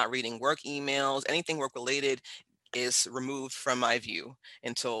 I'm not reading work emails. Anything work related is removed from my view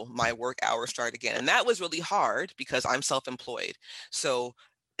until my work hours start again. And that was really hard because I'm self-employed. So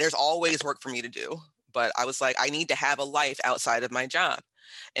there's always work for me to do. But I was like, I need to have a life outside of my job.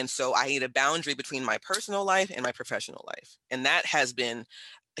 And so I need a boundary between my personal life and my professional life. And that has been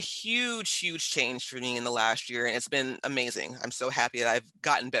a huge, huge change for me in the last year. And it's been amazing. I'm so happy that I've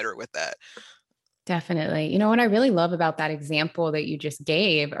gotten better with that. Definitely. What I really love about that example that you just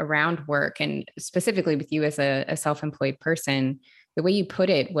gave around work, and specifically with you as a self-employed person, the way you put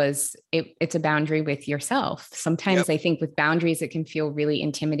it was it's a boundary with yourself. Yep. Sometimes I think with boundaries, it can feel really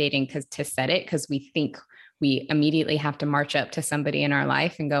intimidating to set it, because we think we immediately have to march up to somebody in our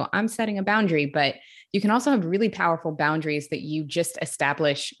life and go, I'm setting a boundary. But you can also have really powerful boundaries that you just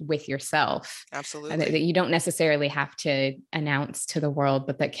establish with yourself, that Absolutely. you don't necessarily have to announce to the world,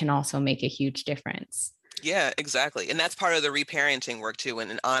 but that can also make a huge difference. Yeah, exactly. And that's part of the reparenting work too,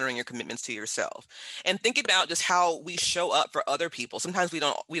 and honoring your commitments to yourself. And think about just how we show up for other people. Sometimes we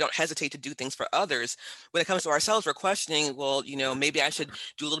don't hesitate to do things for others. When it comes to ourselves, we're questioning, well, maybe I should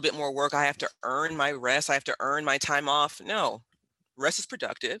do a little bit more work. I have to earn my rest. I have to earn my time off. No, rest is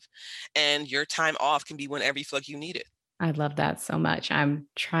productive, and your time off can be whenever you feel like you need it. I love that so much. I'm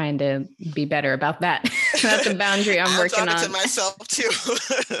trying to be better about that. That's a boundary I'm I'm working talking to on. myself too.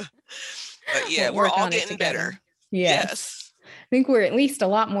 But yeah, We'll we're work all on it getting better. together. Yes. Yes. I think we're at least a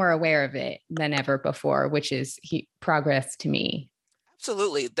lot more aware of it than ever before, which is progress to me.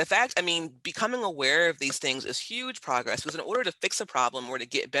 Absolutely. Becoming aware of these things is huge progress, because in order to fix a problem or to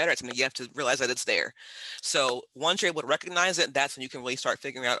get better at something, you have to realize that it's there. So once you're able to recognize it, that's when you can really start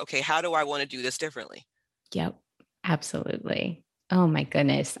figuring out, okay, how do I want to do this differently? Yep, absolutely. Oh my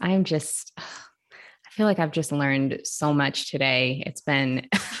goodness. I'm just, feel like I've just learned so much today. It's been,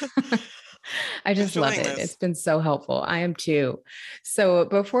 I just love Enjoying it. this. It's been so helpful. I am too. So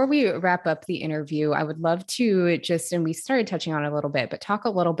before we wrap up the interview, I would love to just, and we started touching on it a little bit, but talk a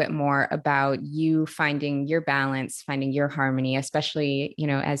little bit more about you finding your balance, finding your harmony, especially,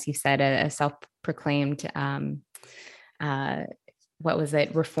 as you said, a self-proclaimed, uh, what was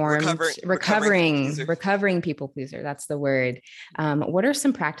it? Recovering people pleaser. Recovering people pleaser. That's the word. What are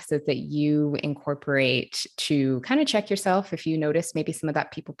some practices that you incorporate to kind of check yourself if you notice maybe some of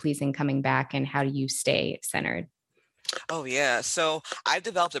that people pleasing coming back, and how do you stay centered? Oh yeah. So I've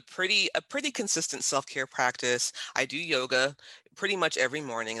developed a pretty consistent self-care practice. I do yoga pretty much every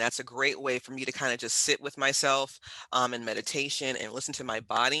morning. That's a great way for me to kind of just sit with myself in meditation and listen to my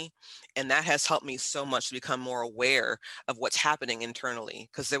body. And that has helped me so much to become more aware of what's happening internally,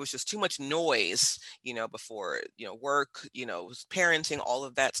 because there was just too much noise, before, work, parenting, all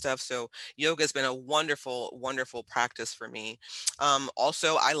of that stuff. So yoga has been a wonderful, wonderful practice for me.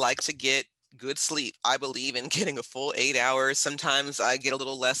 Also, I like to get good sleep. I believe in getting a full 8 hours. Sometimes I get a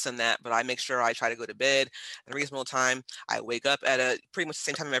little less than that, but I make sure I try to go to bed at a reasonable time. I wake up at a pretty much the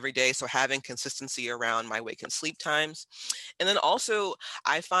same time every day. So having consistency around my wake and sleep times. And then also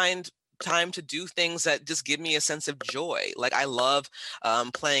I find time to do things that just give me a sense of joy. Like I love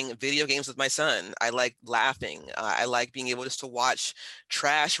playing video games with my son. I like laughing. I like being able just to watch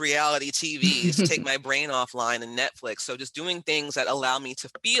trash reality TV, just take my brain offline, and Netflix. So just doing things that allow me to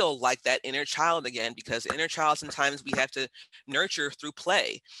feel like that inner child again, because inner child sometimes we have to nurture through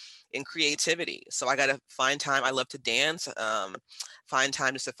play and creativity. So I got to find time. I love to dance, find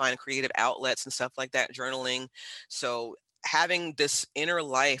time just to find creative outlets and stuff like that, journaling. So having this inner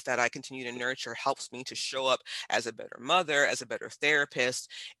life that I continue to nurture helps me to show up as a better mother, as a better therapist.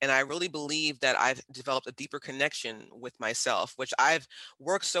 And I really believe that I've developed a deeper connection with myself, which I've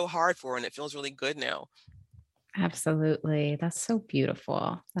worked so hard for, and it feels really good now. Absolutely. That's so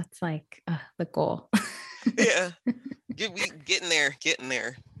beautiful. That's like the goal. Yeah. We getting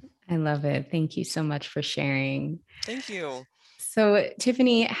there. I love it. Thank you so much for sharing. Thank you. So,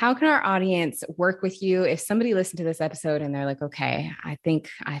 Tiffany, how can our audience work with you if somebody listened to this episode and they're like, okay, I think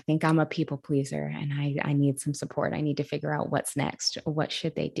I'm a people pleaser and I need some support. I need to figure out what's next. What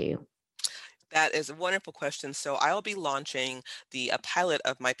should they do? That is a wonderful question. So I'll be launching a pilot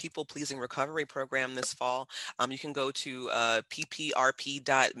of my people pleasing recovery program this fall. You can go to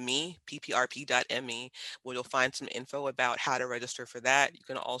pprp.me, where you'll find some info about how to register for that. You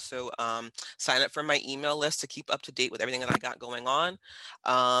can also sign up for my email list to keep up to date with everything that I got going on.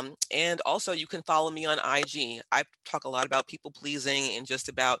 And also you can follow me on IG. I talk a lot about people pleasing and just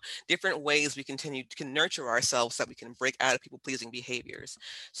about different ways we can nurture ourselves so that we can break out of people pleasing behaviors.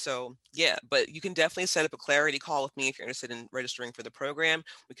 So yeah, but you can definitely set up a clarity call with me if you're interested in registering for the program.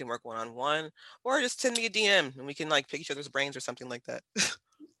 We can work one-on-one, or just send me a DM and we can like pick each other's brains or something like that.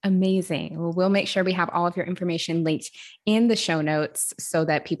 Amazing. Well, we'll make sure we have all of your information linked in the show notes so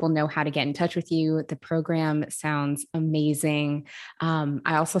that people know how to get in touch with you. The program sounds amazing.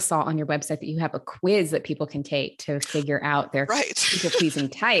 I also saw on your website that you have a quiz that people can take to figure out their Right. people-pleasing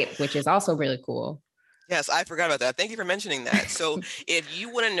type, which is also really cool. Yes, I forgot about that. Thank you for mentioning that. So if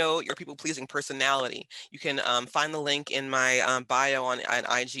you want to know your people-pleasing personality, you can find the link in my bio on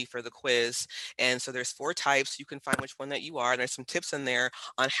IG for the quiz. And so there's 4 types. You can find which one that you are. And there's some tips in there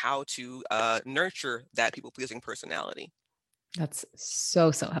on how to nurture that people-pleasing personality. That's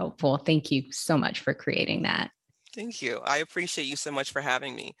so helpful. Thank you so much for creating that. Thank you. I appreciate you so much for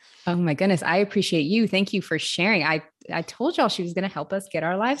having me. Oh my goodness. I appreciate you. Thank you for sharing. I told y'all she was going to help us get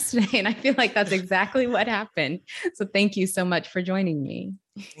our lives today. And I feel like that's exactly what happened. So thank you so much for joining me.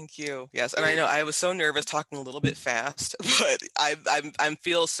 Thank you. Yes. And I know I was so nervous talking a little bit fast, but I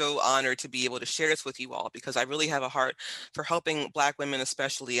feel so honored to be able to share this with you all, because I really have a heart for helping Black women,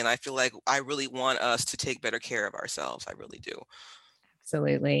 especially. And I feel like I really want us to take better care of ourselves. I really do.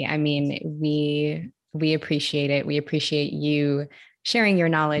 Absolutely. I mean, we appreciate it. We appreciate you sharing your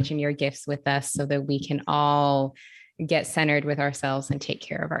knowledge and your gifts with us so that we can all get centered with ourselves and take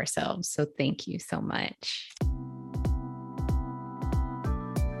care of ourselves. So thank you so much.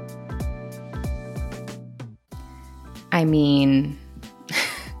 I mean,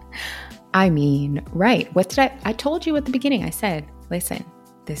 right. What did I told you at the beginning, I said, listen,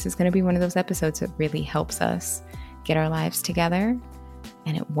 this is going to be one of those episodes that really helps us get our lives together.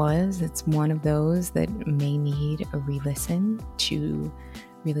 And it's one of those that may need a re-listen to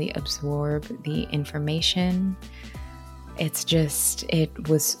really absorb the information. It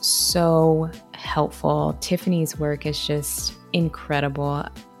was so helpful. Tiffany's work is just incredible.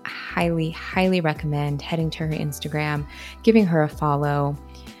 Highly, highly recommend heading to her Instagram, giving her a follow,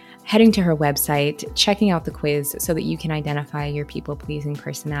 heading to her website, checking out the quiz so that you can identify your people-pleasing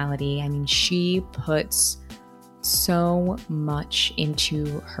personality. I mean, she puts so much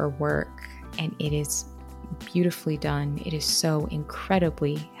into her work, and it is beautifully done. It is so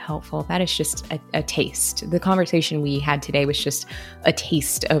incredibly helpful. That is just a taste. The conversation we had today was just a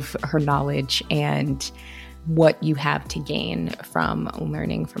taste of her knowledge and what you have to gain from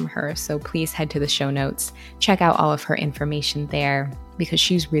learning from her. So please head to the show notes, check out all of her information there, because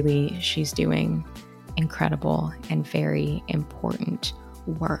she's doing incredible and very important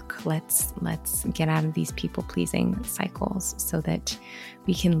work. Let's get out of these people-pleasing cycles so that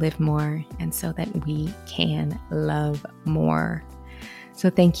we can live more and so that we can love more. So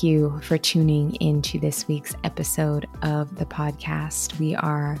thank you for tuning into this week's episode of the podcast. We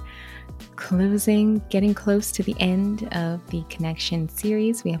are getting close to the end of the Connection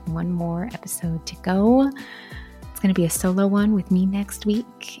series. We have one more episode to go. It's going to be a solo one with me next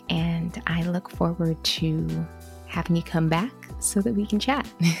week, and I look forward to having you come back so that we can chat.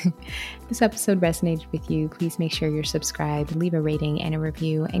 If this episode resonated with you, please make sure you're subscribed, leave a rating and a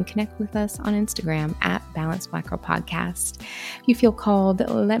review, and connect with us on Instagram at Balanced Black Girl Podcast. If you feel called,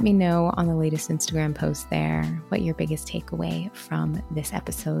 let me know on the latest Instagram post there what your biggest takeaway from this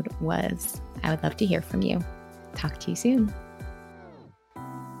episode was. I would love to hear from you. Talk to you soon.